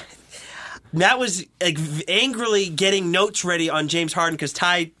was like angrily getting notes ready on James Harden because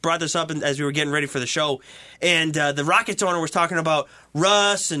Ty brought this up as we were getting ready for the show. And the Rockets owner was talking about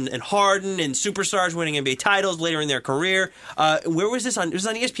Russ and Harden and superstars winning NBA titles later in their career. Where was this on? It was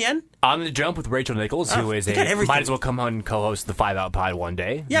on ESPN? On the Jump with Rachel Nichols, who is might as well come on and co-host the 5 Out Pod one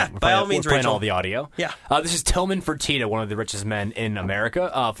day. Yeah, by all means, we're playing Rachel. all the audio. Yeah. This is Tillman Fertitta, one of the richest men in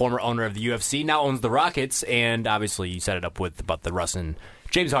America, former owner of the UFC, now owns the Rockets, and obviously you set it up with about the Russ and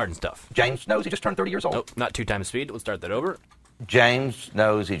James Harden stuff. James knows he just turned 30 years old. Nope, not 2 times speed. Let's start that over. James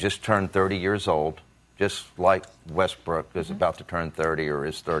knows he just turned 30 years old, just like Westbrook is about to turn 30 or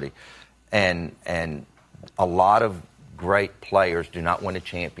is 30. And a lot of great players do not win a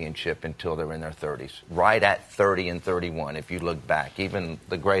championship until they're in their 30s. Right at 30 and 31, if you look back. Even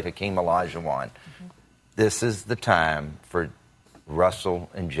the great Hakeem Olajuwon. Mm-hmm. This is the time for Russell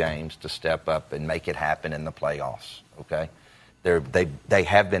and James to step up and make it happen in the playoffs, okay? They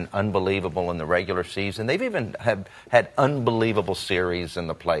have been unbelievable in the regular season. They've even had unbelievable series in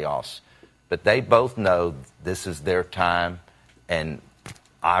the playoffs. But they both know this is their time, and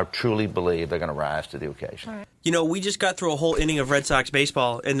I truly believe they're going to rise to the occasion. Right. You know, we just got through a whole inning of Red Sox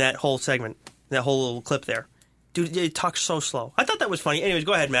baseball in that whole segment, that whole little clip there. Dude, it talks so slow. I thought that was funny. Anyways,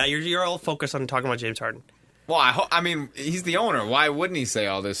 go ahead, Matt. You're all focused on talking about James Harden. Well, I mean, he's the owner. Why wouldn't he say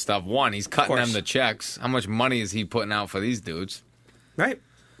all this stuff? One, he's cutting them the checks. How much money is he putting out for these dudes? Right.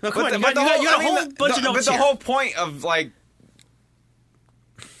 No, come on. You got a whole bunch of notes But the here. whole point of, like...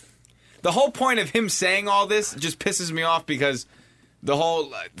 The whole point of him saying all this just pisses me off because the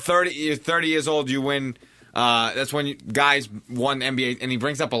whole 30 years old, you win... that's when guys won NBA, and he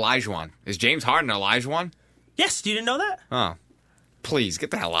brings up Olajuwon. Is James Harden Olajuwon? Yes, you didn't know that? Oh. Please, get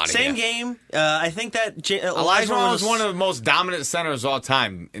the hell out of here. Same game. I think that Olajuwon was one of the most dominant centers of all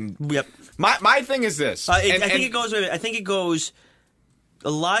time. And yep. My thing is this. I think it goes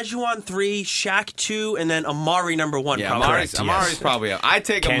Olajuwon 3, Shaq 2, and then Amari number 1. Yeah, probably. Amari's probably up. I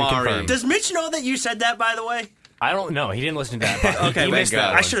take Amari. Confirm. Does Mitch know that you said that, by the way? I don't know. He didn't listen to that part. Okay, he missed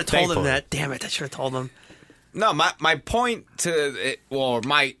that I should have told him Thankfully. that. Damn it, I should have told him. No, my point to it, or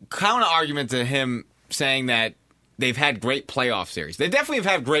my counter argument to him saying that they've had great playoff series. They definitely have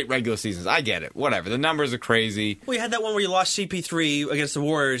had great regular seasons. I get it. Whatever. The numbers are crazy. Well, you had that one where you lost CP3 against the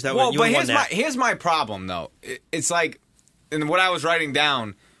Warriors. Here's my problem, though. It's like, and what I was writing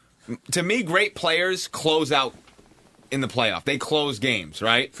down, to me, great players close out in the playoff. They close games,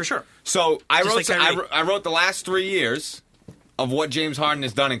 right? For sure. So I wrote the last 3 years of what James Harden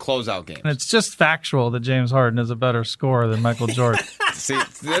has done in closeout games. And it's just factual that James Harden is a better scorer than Michael Jordan. See,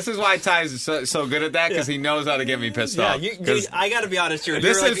 this is why Ty's is so good at that, because he knows how to get me pissed off. I got to be honest here.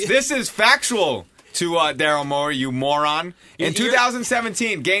 This is factual to Daryl Morey, you moron. In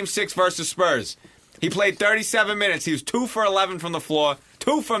 2017, Game 6 versus Spurs, he played 37 minutes. He was 2 for 11 from the floor,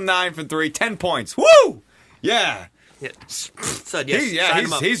 2 from 9 from 3, 10 points. Woo! Yeah. Said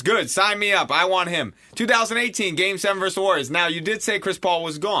yes. He's good. Sign me up. I want him. 2018, Game 7 versus the Warriors. Now, you did say Chris Paul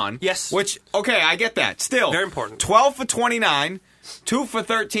was gone. Yes. Which, okay, I get that. Still. Very important. 12 for 29, 2 for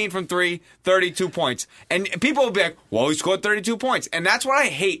 13 from 3, 32 points. And people will be like, well, he scored 32 points. And that's what I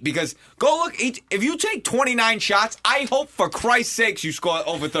hate, because go look, if you take 29 shots, I hope for Christ's sakes you score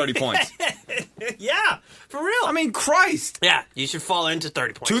over 30 points. Yeah, for real. I mean, Christ. Yeah, you should fall into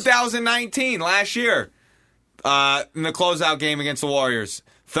 30 points. 2019, last year. In the closeout game against the Warriors.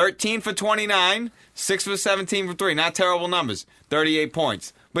 13 for 29, 6 for 17 from 3. Not terrible numbers. 38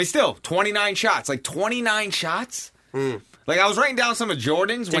 points. But still, 29 shots. Like, 29 shots? Like, I was writing down some of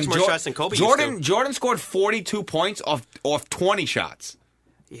Jordan's. Takes more shots than Kobe Jordan scored 42 points off 20 shots.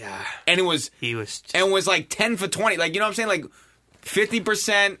 Yeah. And it was like 10 for 20. Like, you know what I'm saying? Like,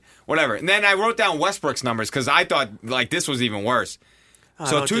 50%, whatever. And then I wrote down Westbrook's numbers because I thought, like, this was even worse.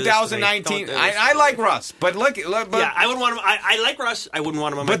 So 2019, I like Russ, but look, yeah, I wouldn't want him. I like Russ. I wouldn't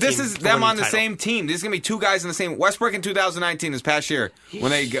want him on my team. But this is them on the same team. This is gonna be two guys in the same. Westbrook in 2019, this past year, when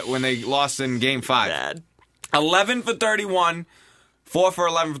they lost in Game 5, bad. 11 for 31, 4 for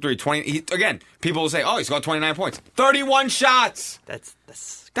 11 for 3, 20. Again, people will say, "Oh, he's got 29 points, 31 shots."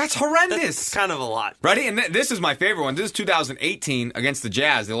 That's horrendous. That's kind of a lot. Ready? And this is my favorite one. This is 2018 against the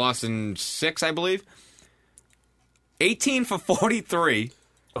Jazz. They lost in 6, I believe. 18 for 43.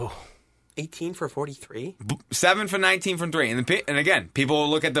 Oh. 18 for 43? 7 for 19 from 3. And again, people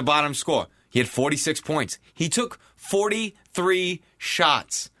will look at the bottom score. He had 46 points. He took 43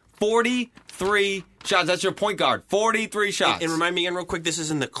 shots. 43 shots. That's your point guard. 43 shots. And remind me again real quick, this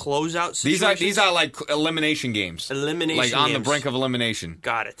is in the closeout situation? These are like elimination games. Like on the brink of elimination.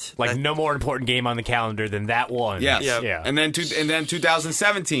 Got it. Like no more important game on the calendar than that one. Yes. Yep. Yeah. And then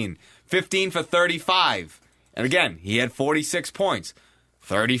 2017, 15 for 35. And again, he had 46 points,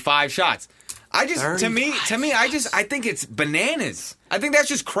 35 shots. I think it's bananas. I think that's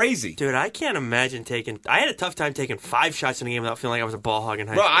just crazy. Dude, I can't imagine I had a tough time taking 5 shots in a game without feeling like I was a ball hog in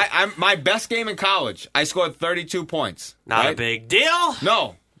high school. Bro, my best game in college, I scored 32 points. Not a big deal.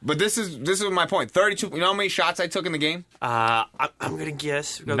 No, but this is my point. 32. You know how many shots I took in the game? I'm going to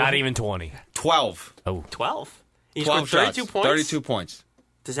guess. Not even 20. 12. Oh. 12? You 12 scored 32 shots. points? 32 points.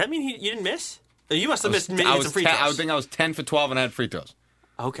 Does that mean you didn't miss? You must have missed some free throws. I think I was 10 for 12 and I had free throws.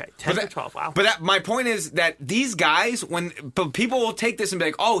 Okay, 10 for 12, wow. But my point is that these guys, but people will take this and be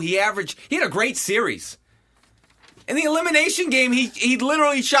like, oh, he had a great series. In the elimination game, he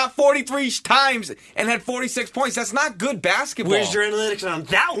literally shot 43 times and had 46 points. That's not good basketball. Where's your analytics on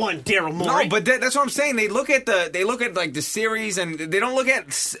that one, Daryl Morey? No, but that's what I'm saying. They look at like the series and they don't look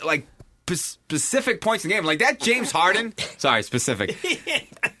at like specific points in the game. Like that James Harden, sorry, specific.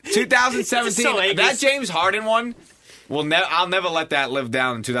 2017, that James Harden one I'll never let that live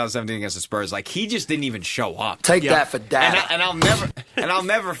down in 2017 against the Spurs. Like, he just didn't even show up. Take that for data. And I'll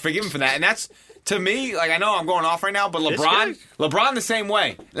never forgive him for that. And that's, to me, like, I know I'm going off right now, but LeBron the same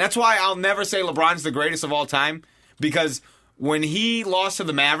way. And that's why I'll never say LeBron's the greatest of all time, because when he lost to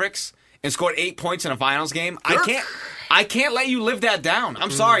the Mavericks and scored 8 points in a finals game, I can't let you live that down.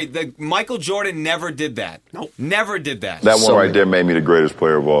 I'm sorry. Michael Jordan never did that. Nope. Never did that. That one right there made me the greatest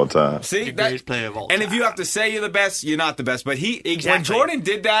player of all time. See? The greatest player of all time. And if you have to say you're the best, you're not the best. But when Jordan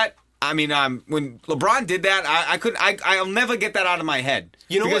did that, I mean, when LeBron did that, I'll never get that out of my head.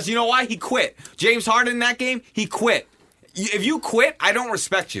 Because you know why? He quit. James Harden in that game, he quit. If you quit, I don't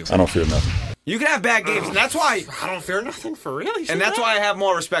respect you. I don't fear nothing. You can have bad games, and that's why I don't fear nothing for real. And that's why I have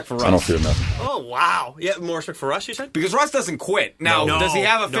more respect for Russ. I don't fear nothing. Oh wow, yeah, more respect for Russ. You said because Russ doesn't quit. Now, does he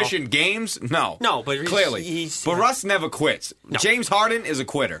have no. efficient games? No, but clearly. But Russ never quits. No. James Harden is a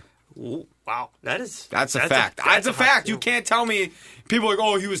quitter. Ooh, wow, that's a fact. That's a fact. You can't tell me. People are like,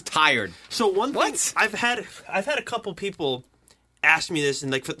 oh, he was tired. So one thing I've had a couple people ask me this,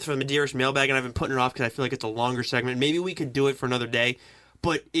 and like for the Medeiros mailbag, and I've been putting it off because I feel like it's a longer segment. Maybe we could do it for another day.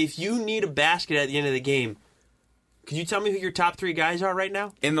 But if you need a basket at the end of the game, could you tell me who your top 3 guys are right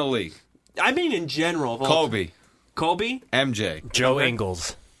now? In the league. I mean in general. Kobe. MJ. Joe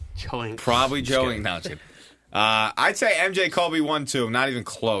Ingles. Probably Joe Ingles. No, I'd say MJ, Kobe 1-2. Not even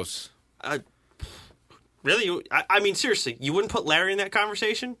close. Really? I mean, seriously, you wouldn't put Larry in that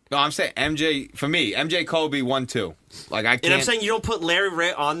conversation? No, I'm saying MJ, for me, MJ, Kobe 1-2. Like, I can't. And I'm saying you don't put Larry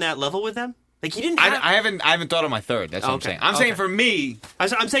Ray on that level with them? Like he didn't. I haven't thought of my third. That's what I'm saying. I'm saying for me.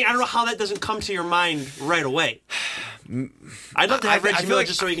 I'm saying I don't know how that doesn't come to your mind right away. I'd love to have Reggie Miller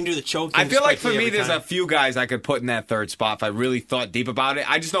just so he can do the choke. I feel like for me, there's a few guys I could put in that third spot if I really thought deep about it.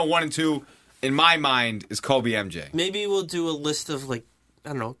 I just know 1 and 2 in my mind is Kobe, MJ. Maybe we'll do a list of like I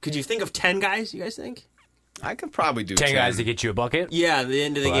don't know. Could you think of 10 guys? You guys think? I could probably do 10 guys to get you a bucket. Yeah, the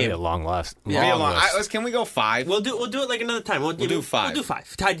end of the game. That'd be a long list. Can we go 5? We'll do it like another time. We'll do 5. We'll do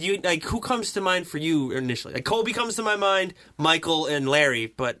 5. Ty, do you like who comes to mind for you initially? Like Kobe comes to my mind, Michael and Larry.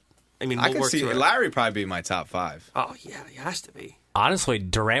 But I mean, I can see Larry probably be my top 5. Oh yeah, he has to be. Honestly,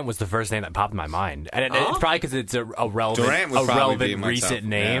 Durant was the first name that popped in my mind, and it's probably because it's a relevant recent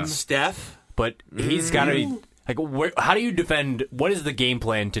name. Yeah. Steph, but he's got to be like. How do you defend? What is the game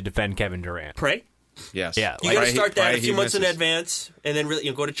plan to defend Kevin Durant? Pray. Yes. Yeah. You got to start that a few months in advance, and then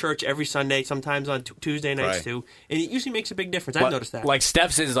really go to church every Sunday, sometimes on Tuesday nights too, and it usually makes a big difference. I've noticed that. Like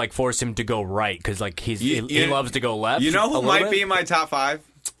Steph's is like force him to go right because like he loves to go left. You know who might be in my top 5?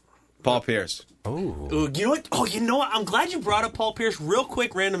 Paul Pierce. Oh, you know what? Oh, you know what? I'm glad you brought up Paul Pierce. Real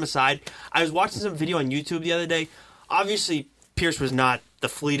quick, random aside. I was watching some video on YouTube the other day. Obviously, Pierce was not the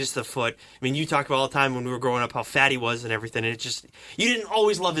fleetest of foot. I mean, you talked about all the time when we were growing up how fat he was and everything. And you didn't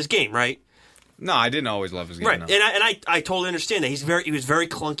always love his game, right? No, I didn't always love his game. Right, no. and I totally understand that he was very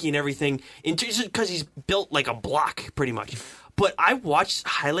clunky and everything, because he's built like a block pretty much. But I watched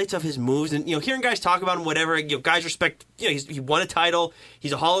highlights of his moves, and hearing guys talk about him, whatever. Guys respect. He won a title.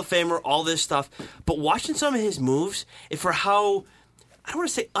 He's a Hall of Famer. All this stuff. But watching some of his moves, for how I don't want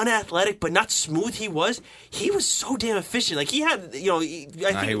to say unathletic, but not smooth he was so damn efficient. Like he had,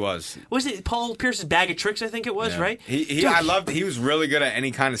 I think he was. Was it Paul Pierce's bag of tricks? I think it was, right? I loved. He was really good at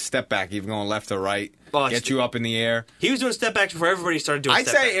any kind of step back, even going left or right, get you up in the air. He was doing step backs before everybody started doing. I'd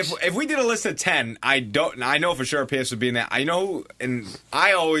say if we did a list of 10, I know for sure Pierce would be in that. I know, and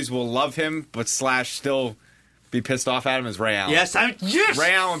I always will love him, but still be pissed off at him as Ray Allen. Yes,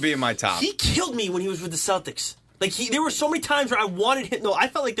 Ray Allen would be in my top. He killed me when he was with the Celtics. Like there were so many times where I wanted him. No, I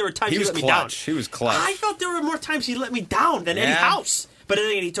felt like there were times he let me down. He was clutch. I felt there were more times he let me down than Eddie House. But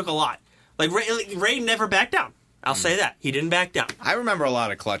then again, he took a lot. Like Ray never backed down. I'll say that he didn't back down. I remember a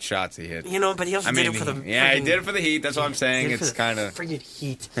lot of clutch shots he hit. But he also did it for the. Yeah, he did it for the Heat. That's what I'm saying. It's kind of friggin'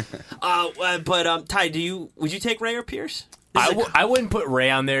 Heat. But Ty, would you take Ray or Pierce? I wouldn't put Ray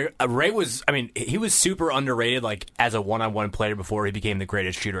on there. Ray was, he was super underrated, like as a one-on-one player before he became the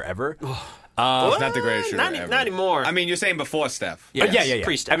greatest shooter ever. He's not the greatest shooter ever. Not anymore. I mean, you're saying before Steph. Yes. Yeah.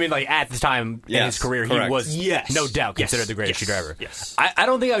 Pre-Steph. Like at the time in his career, correct. He was no doubt considered the greatest shooter ever. Yes. I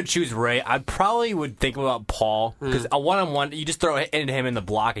don't think I would choose Ray. I probably would think about Paul because a one-on-one, you just throw him in the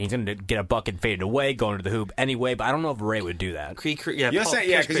block and he's going to get a bucket faded away, going to the hoop anyway. But I don't know if Ray would do that.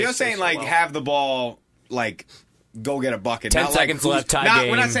 You're saying have the ball like. Go get a bucket. 10 seconds left, tie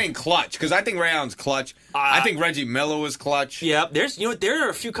game. We're not saying clutch, because I think Ray Allen's clutch. I think Reggie Miller was clutch. Yeah, there are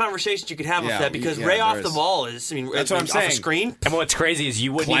a few conversations you could have with that, because Ray off the ball is, that's what I'm saying. Off the screen. And what's crazy is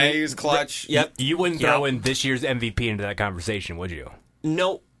you wouldn't Clay's clutch. Yep. You wouldn't throw in this year's MVP into that conversation, would you?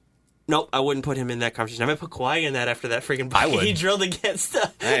 No. Nope, I wouldn't put him in that conversation. I might put Kawhi in that after that freaking I would. he drilled against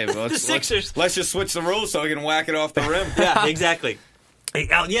the Sixers. Let's just switch the rules so we can whack it off the rim. Yeah, exactly. Hey,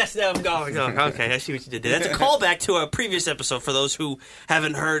 yes, okay, I see what you did there. That's a callback to a previous episode for those who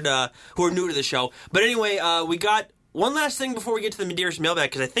haven't heard, who are new to the show. But anyway, we got one last thing before we get to the Medeiros mailbag,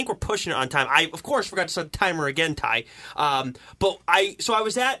 because I think we're pushing it on time. I, of course, forgot to set the timer again, Ty. But I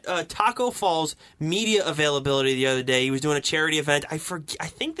was at Tacko Fall's media availability the other day. He was doing a charity event. I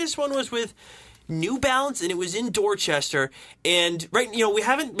think this one was with New Balance, and it was in Dorchester. And we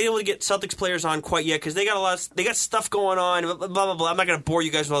haven't been able to get Celtics players on quite yet because they got stuff going on. Blah blah blah. I'm not going to bore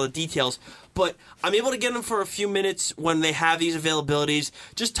you guys with all the details, but I'm able to get them for a few minutes when they have these availabilities.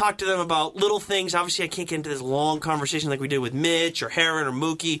 Just talk to them about little things. Obviously, I can't get into this long conversation like we did with Mitch or Heron or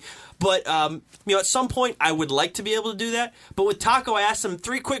Mookie. But at some point, I would like to be able to do that. But with Tacko, I asked him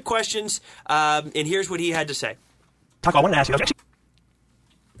 3 quick questions, and here's what he had to say. Tacko, I wanted to ask you.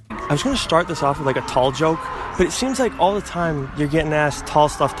 I was going to start this off with like a tall joke, but it seems like all the time you're getting asked tall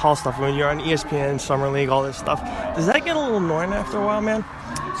stuff. When you're on ESPN, Summer League, all this stuff. Does that get a little annoying after a while, man?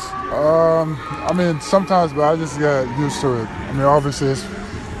 I mean, sometimes, but I just get used to it. I mean, obviously,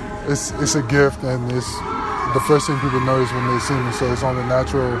 it's a gift, and it's the first thing people notice when they see me, so it's only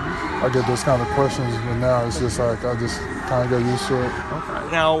natural I get those kind of questions, but now it's just like I just kind of get used to it.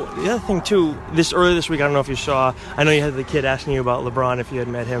 Okay. Now, the other thing, too, earlier this week, I don't know if you saw, I know you had the kid asking you about LeBron, if you had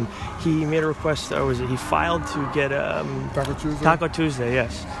met him. He made a request, or he filed to get Taco Tuesday? Taco Tuesday,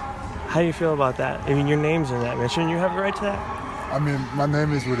 yes. How do you feel about that? I mean, your name's in that, man. Shouldn't you have the right to that? I mean, my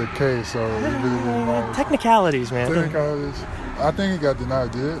name is with a K, so it really didn't matter. Technicalities, man. Technicalities. I think he got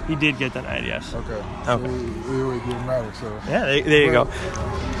denied, did he? Did get denied, yes. Okay. So it didn't matter, so. Yeah, there you go.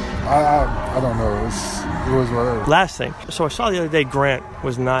 I don't know. It was whatever. Last thing. So I saw the other day Grant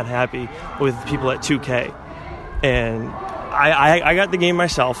was not happy with people at 2K. And I got the game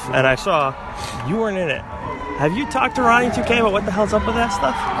myself, and I saw you weren't in it. Have you talked to Ronnie 2K about what the hell's up with that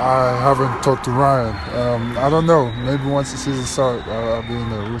stuff? I haven't talked to Ryan. I don't know. Maybe once the season starts, I'll be in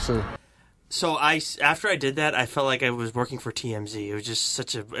there. We'll see. So after I did that, I felt like I was working for TMZ. It was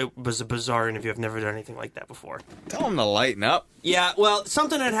just it was a bizarre interview. I've never done anything like that before. Tell him to lighten up. Yeah, well,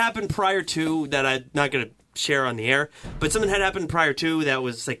 something had happened prior to that I'm not going to share on the air, but something had happened prior to that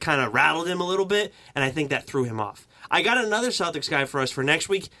was like kind of rattled him a little bit, and I think that threw him off. I got another Celtics guy for us for next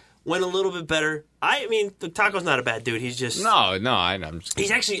week. Went a little bit better. I mean, the Tacko's not a bad dude. He's just I'm just.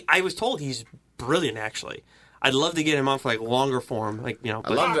 He's actually. I was told he's brilliant. Actually, I'd love to get him on for like longer form. Like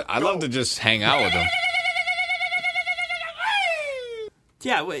I love to just hang out with him.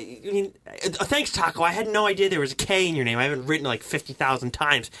 Yeah, I mean, thanks, Tacko. I had no idea there was a K in your name. I haven't written like 50,000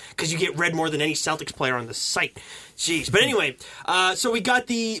 times because you get read more than any Celtics player on the site. Jeez. But anyway, so we got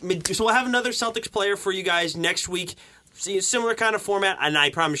so we'll have another Celtics player for you guys next week. See, a similar kind of format, and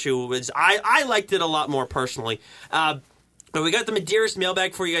I promise you, I liked it a lot more personally. But we got the Medeiros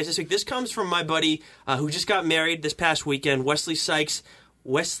mailbag for you guys this week. This comes from my buddy who just got married this past weekend, Wesley Sykes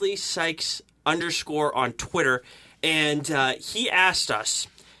 _ on Twitter. And he asked us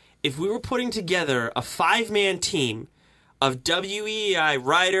if we were putting together a 5-man team of WEI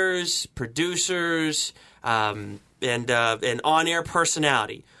writers, producers, and on-air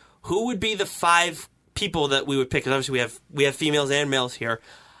personality, who would be the 5 people that we would pick? Because obviously we have females and males here.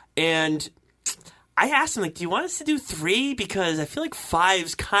 And I asked him, do you want us to do 3? Because I feel like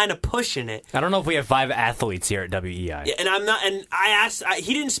 5's kind of pushing it. I don't know if we have 5 athletes here at WEI. Yeah, and I'm not. And I asked.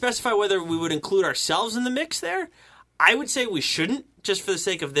 He didn't specify whether we would include ourselves in the mix there. I would say we shouldn't, just for the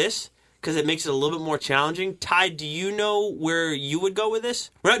sake of this, because it makes it a little bit more challenging. Ty, do you know where you would go with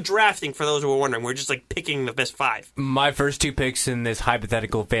this? We're not drafting, for those who are wondering. We're just like picking the best 5. My first 2 picks in this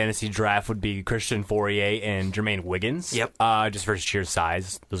hypothetical fantasy draft would be Christian Fourier and Jermaine Wiggins. Yep. Just for sheer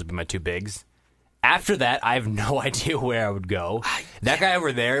size. Those would be my 2 bigs. After that, I have no idea where I would go. That guy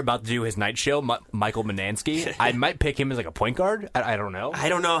over there about to do his night show, Michael Manansky, I might pick him as like a point guard. I don't know. I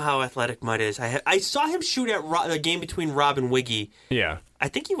don't know how athletic Mudd is. I saw him shoot at the game between Rob and Wiggy. Yeah. I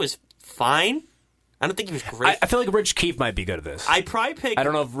think he was fine. I don't think he was great. I feel like Rich Keefe might be good at this. I'd probably pick... I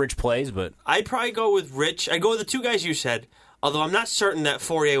don't know if Rich plays, but... I'd probably go with Rich. I'd go with the 2 guys you said, although I'm not certain that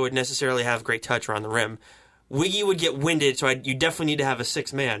Fourier would necessarily have great touch around the rim. Wiggy would get winded, so you definitely need to have a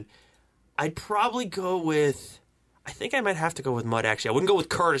 6th man. I'd probably go with... I think I might have to go with Mudd, actually. I wouldn't go with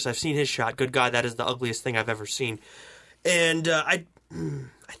Curtis. I've seen his shot. Good God, that is the ugliest thing I've ever seen. And I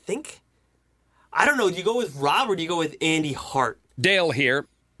think... I don't know. Do you go with Rob or do you go with Andy Hart? Dale here.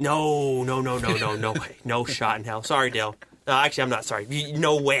 No way. No shot in hell. Sorry, Dale. Actually, I'm not sorry.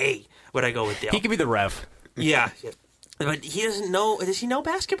 No way would I go with Dale. He could be the ref. Yeah. But he doesn't know... Does he know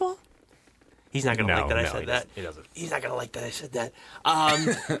basketball? He's not going to like that I said that. He doesn't. He's not going to like that I said that.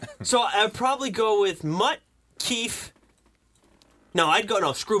 So I'd probably go with Mutt, Keefe.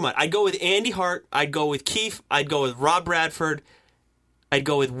 No, screw Mutt. I'd go with Andy Hart. I'd go with Keefe. I'd go with Rob Bradford. I'd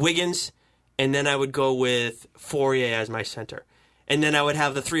go with Wiggins. And then I would go with Fourier as my center. And then I would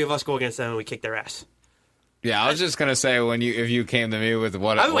have the three of us go against them and we kick their ass. Yeah, I was just gonna say if you came to me with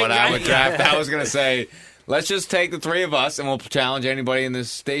what I would draft, I was gonna say let's just take the three of us and we'll challenge anybody in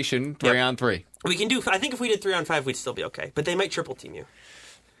this station 3-on-3. We can do. I think if we did 3-on-5, we'd still be okay. But they might triple team you.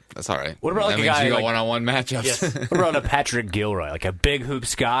 That's all right. What about that a means guy you got one-on-one matchups? Yes. What about a Patrick Gilroy, like a big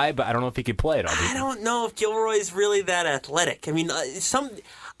hoops guy, but I don't know if he could play it all. I don't know if Gilroy's really that athletic. I mean,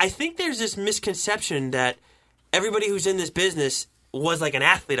 I think there's this misconception that everybody who's in this business was like an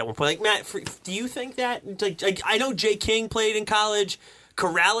athlete at one point. Like, Matt, do you think that? Like I know Jay King played in college.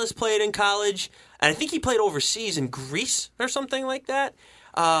 Corrales played in college. And I think he played overseas in Greece or something like that.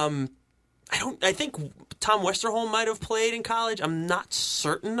 I think Tom Westerholm might have played in college. I'm not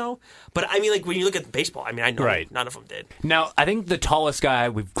certain, though. But, I mean, like, when you look at baseball, I mean, I know none of them did. Now, I think the tallest guy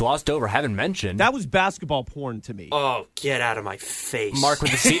we've glossed over, haven't mentioned. That was basketball porn to me. Oh, get out of my face. Mark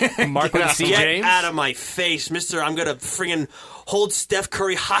with the C, James? Get out of my face, mister. I'm going to friggin' hold Steph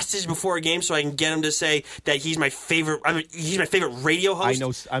Curry hostage before a game so I can get him to say that he's my favorite radio host. I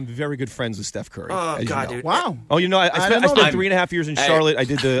know. I'm very good friends with Steph Curry. Oh, God, dude. Wow. Oh, you know, I spent 3.5 years in Charlotte. I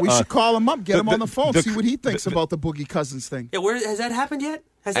did the... we should call him up, get him on the phone, see what he thinks about the Boogie Cousins thing. Yeah, has that happened yet?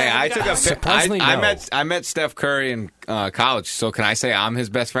 I met Steph Curry in college, so can I say I'm his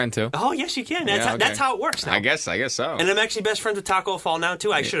best friend too? Oh, yes, you can. That's how it works now. I guess so. And I'm actually best friends with Tacko Fall now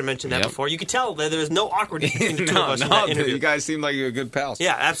too. I should have mentioned that before. You could tell that there was no awkwardness between the two of us in that interview. You guys seem like you're good pals.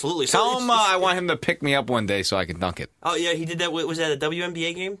 Yeah, absolutely. Tell him I want him to pick me up one day so I can dunk it. Oh yeah, he did that. Was that a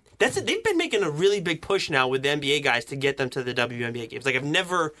WNBA game? They've been making a really big push now with the NBA guys to get them to the WNBA games. Like I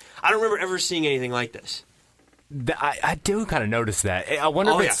don't remember ever seeing anything like this. I do kind of notice that. I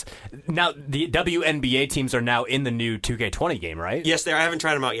wonder if it's now the WNBA teams are now in the new 2K20 game, right? Yes, they are. I haven't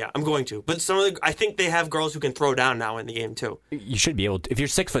tried them out yet. I'm going to, but I think they have girls who can throw down now in the game too. You should be able to. If you're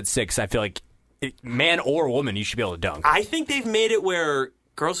 6'6", I feel like man or woman, you should be able to dunk. I think they've made it where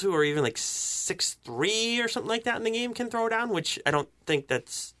girls who are even like 6'3" or something like that in the game can throw down, which I don't think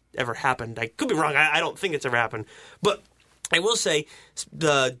that's ever happened. I could be wrong. I don't think it's ever happened, but. I will say,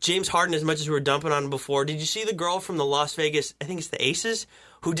 the James Harden, as much as we were dumping on him before, did you see the girl from the Las Vegas, I think it's the Aces,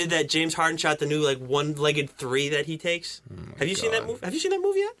 who did that James Harden shot, the new like one-legged three that he takes? Have you seen that move? Have you seen that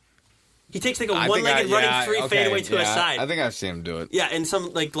move yet? He takes like a one-legged running three fadeaway to his side. I think I've seen him do it. Yeah, and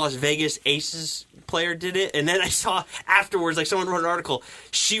some like Las Vegas Aces player did it, and then I saw afterwards, like someone wrote an article.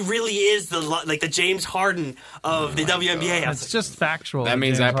 She really is the James Harden of the WNBA. It's just factual. That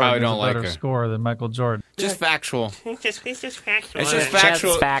means James I probably Harden don't is a like better her. Scorer than Michael Jordan. Just factual. It's just factual. It's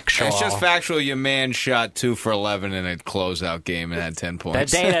just factual. Your man shot 2 for 11 in a closeout game and had 10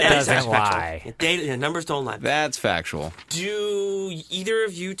 points. The data doesn't lie. Numbers don't lie. That's factual. Do either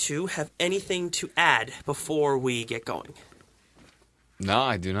of you two have anything to add before we get going? No,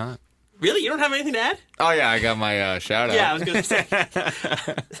 I do not. Really? You don't have anything to add? Oh, yeah, I got my shout-out. Yeah, I was going to say.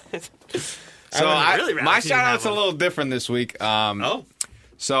 So my shout-out's a little different this week.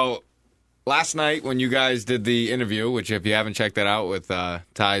 So last night when you guys did the interview, which if you haven't checked that out with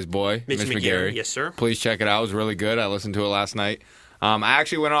Ty's boy, Mitch McGarry. Yes, sir. Please check it out. It was really good. I listened to it last night. I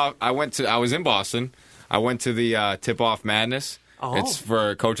actually I was in Boston. I went to the Tip-Off Madness. Oh. It's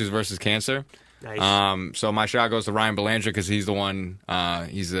for Coaches versus Cancer. Nice. So my shout goes to Ryan Belanger because he's the one.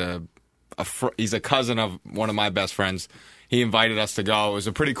 He's a cousin of one of my best friends. He invited us to go. It was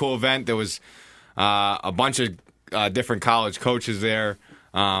a pretty cool event. There was a bunch of different college coaches there.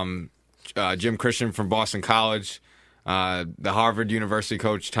 Jim Christian from Boston College, the Harvard University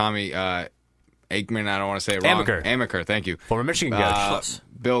coach Tommy Aikman. I don't want to say it wrong. Amaker, thank you. Former Michigan coach.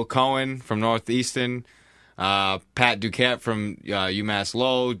 Bill Cohen from Northeastern. Pat Duquette from UMass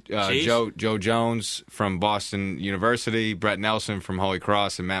Lowell, Joe Jones from Boston University, Brett Nelson from Holy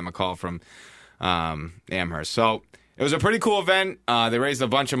Cross, and Matt McCall from Amherst. So it was a pretty cool event. They raised a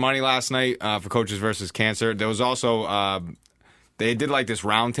bunch of money last night for Coaches versus Cancer. There was also they did like this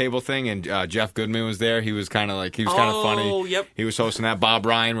round table thing, and Jeff Goodman was there. He was kind of funny. Yep. He was hosting that. Bob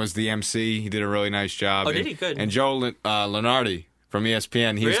Ryan was the MC. He did a really nice job. Oh, did he? Good. And Joe Lenardi from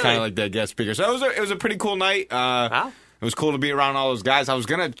ESPN. He was kind of like the guest speaker. So it was a pretty cool night. Wow. It was cool to be around all those guys. I was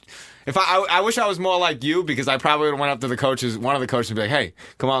gonna, I wish I was more like you because I probably would have went up to the coaches, one of the coaches, and be like, "Hey,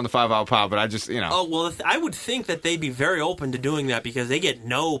 come on the 5-hour pub." But I just, Oh well, I would think that they'd be very open to doing that because they get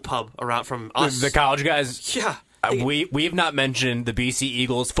no pub around from us. The college guys. Yeah. We have not mentioned the BC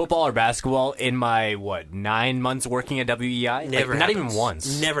Eagles football or basketball in my 9 months working at WEI. Never not happens. even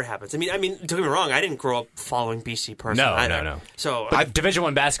once. Never happens. I mean, don't get me wrong. I didn't grow up following BC personally. No. So but Division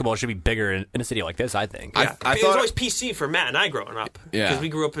I basketball should be bigger in a city like this, I think. Yeah, it was always PC for Matt and I growing up. Yeah, because we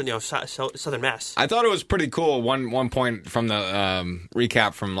grew up in Southern Mass. I thought it was pretty cool. One point from the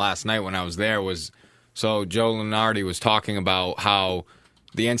recap from last night when I was there was so Joe Lunardi was talking about how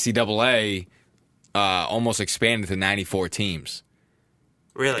the NCAA almost expanded to 94 teams.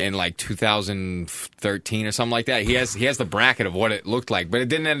 Really? In like 2013 or something like that. He has the bracket of what it looked like, but it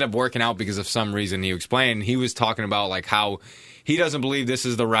didn't end up working out because of some reason he explained. He was talking about like how he doesn't believe this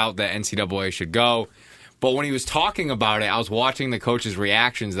is the route that NCAA should go. But when he was talking about it, I was watching the coaches'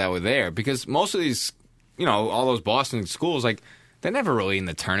 reactions that were there because most of these, all those Boston schools, like, they're never really in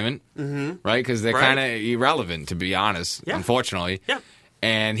the tournament, right? Because they're kind of irrelevant, to be honest, unfortunately. Yeah.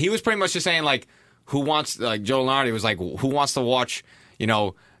 And he was pretty much just saying, like, Joe Lunardi was like, who wants to watch,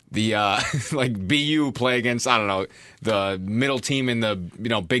 the like BU play against, I don't know, the middle team in the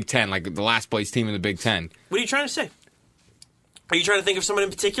Big Ten, like the last place team in the Big Ten. What are you trying to say? Are you trying to think of someone in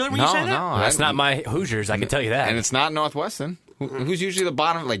particular when you say that? No, that's not my Hoosiers. I can tell you that. And it's not Northwestern. Who's usually the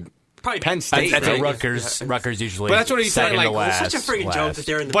bottom, like probably Penn State? That's right? a Rutgers. Rutgers usually. But that's what he said. Like, it's such a friggin' joke that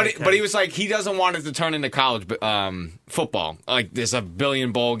they're in the Big Ten. But he was like, he doesn't want it to turn into college football. Like, there's a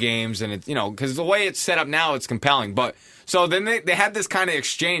billion bowl games, and it's because the way it's set up now, it's compelling. But so then they had this kind of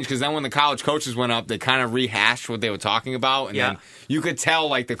exchange because then when the college coaches went up, they kind of rehashed what they were talking about, and then you could tell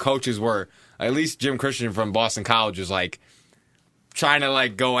like the coaches were, at least Jim Christian from Boston College was like trying to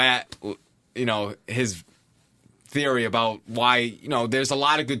like go at his theory about why there's a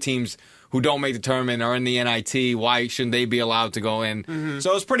lot of good teams who don't make the tournament or in the NIT. Why shouldn't they be allowed to go in? Mm-hmm.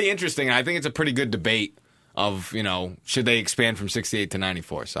 So it's pretty interesting, and I think it's a pretty good debate of should they expand from 68 to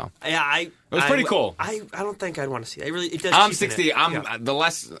 94. So yeah, it was pretty cool. I don't think I'd want to see that. It does. I'm 60. I'm the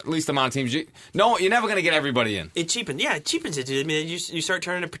least amount of teams. You're never going to get everybody in. It cheapens it, dude. I mean, you start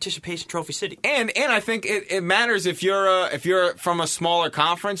turning a participation trophy city. And I think it matters if you're from a smaller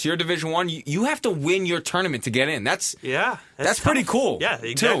conference, you're Division I, you have to win your tournament to get in. That's pretty cool. Yeah,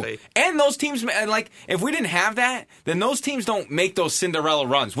 exactly. Too. And those teams, like, if we didn't have that, then those teams don't make those Cinderella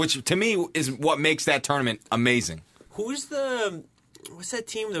runs, which to me is what makes that tournament amazing. What's that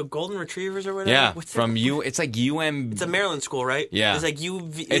team? The Golden Retrievers or whatever? Yeah, It's like UM. It's a Maryland school, right? Yeah. It's like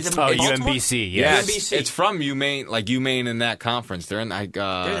UMBC. Yeah, UMBC. It's from UMaine, like UMaine in that conference. They're in like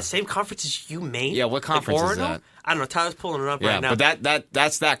they're in the same conference as UMaine. Yeah, what conference is that? I don't know. Tyler's pulling it up right now. But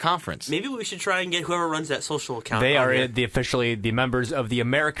that's that conference. Maybe we should try and get whoever runs that social account. They are officially the members of the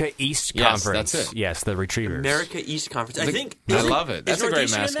America East Conference. That's it. Yes, the Retrievers. America East Conference. I love it. That's a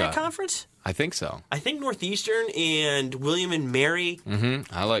great mascot. In that conference? I think so. I think Northeastern and William and Mary.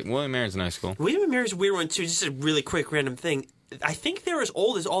 Mm-hmm. I like William and Mary's a nice school. William and Mary's a weird one too. Just a really quick random thing. I think they're as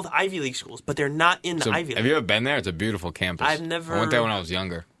old as all the Ivy League schools, but they're not in the Ivy League. Have you ever been there? It's a beautiful campus. I've never. I went there when I was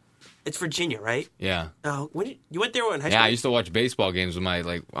younger. It's Virginia, right? Yeah. You went there in high school? Yeah, I used to watch baseball games with my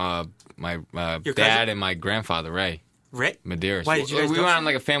dad and my grandfather Ray. Ray? Medeiros. Why did you guys we went on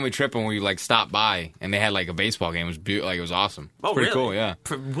like a family trip and we like stopped by and they had like a baseball game. It was it was awesome. Oh, pretty really? cool, yeah.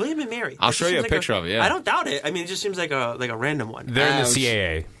 For William and Mary. I'll show you a picture of it. Yeah. I don't doubt it. I mean, it just seems like a random one. They're in the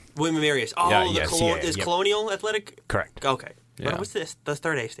CAA. William and Mary is. Oh, CAA, is Colonial Athletic? Correct. Okay. Yeah. What's this? The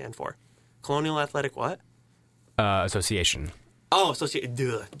third A stand for? Colonial Athletic what? Association. Oh, associate.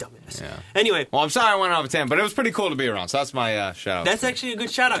 Duh, dumbass. Yeah. Anyway. Well, I'm sorry I went off 10, but it was pretty cool to be around. So that's my shout out. That's actually a good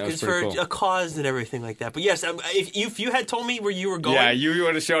shout out because for cool. a cause and everything like that. But yes, if you had told me where you were going. Yeah, you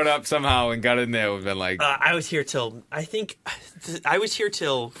would have showed up somehow and got in there. It would have been like. I was here till,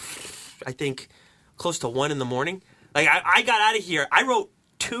 close to 1 in the morning. Like, I got out of here. I wrote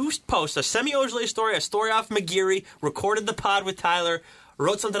 2 posts, a semi-Ojale story, a story off McGeary, recorded the pod with Tyler,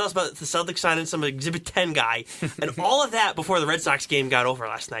 wrote something else about the Celtics signing some Exhibit 10 guy, and all of that before the Red Sox game got over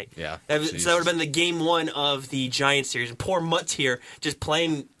last night. Yeah. So that would have been the game 1 of the Giants series. And poor Mutt's here just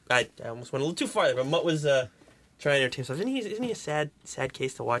playing. I almost went a little too far there, but Mutt was trying to entertain himself. Isn't he a sad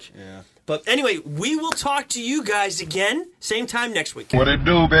case to watch? Yeah. But anyway, we will talk to you guys again, same time next week. What it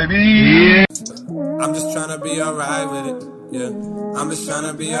do, baby? Yeah. I'm just trying to be alright with it. Yeah. I'm just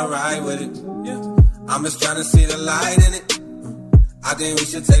trying to be alright with it. Yeah. I'm just trying to see the light in it. I think we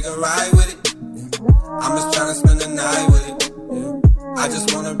should take a ride with it. Yeah. I'm just trying to spend the night with it. Yeah. I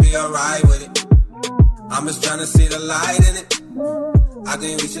just wanna be alright with it. I'm just trying to see the light in it. I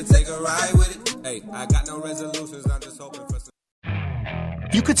think we should take a ride with it. Hey, I got no resolutions, I'm just hoping for some.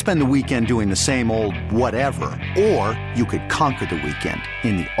 You could spend the weekend doing the same old whatever, or you could conquer the weekend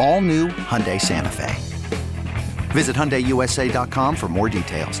in the all-new Hyundai Santa Fe. Visit HyundaiUSA.com for more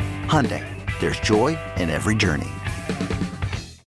details. Hyundai, There's joy in every journey.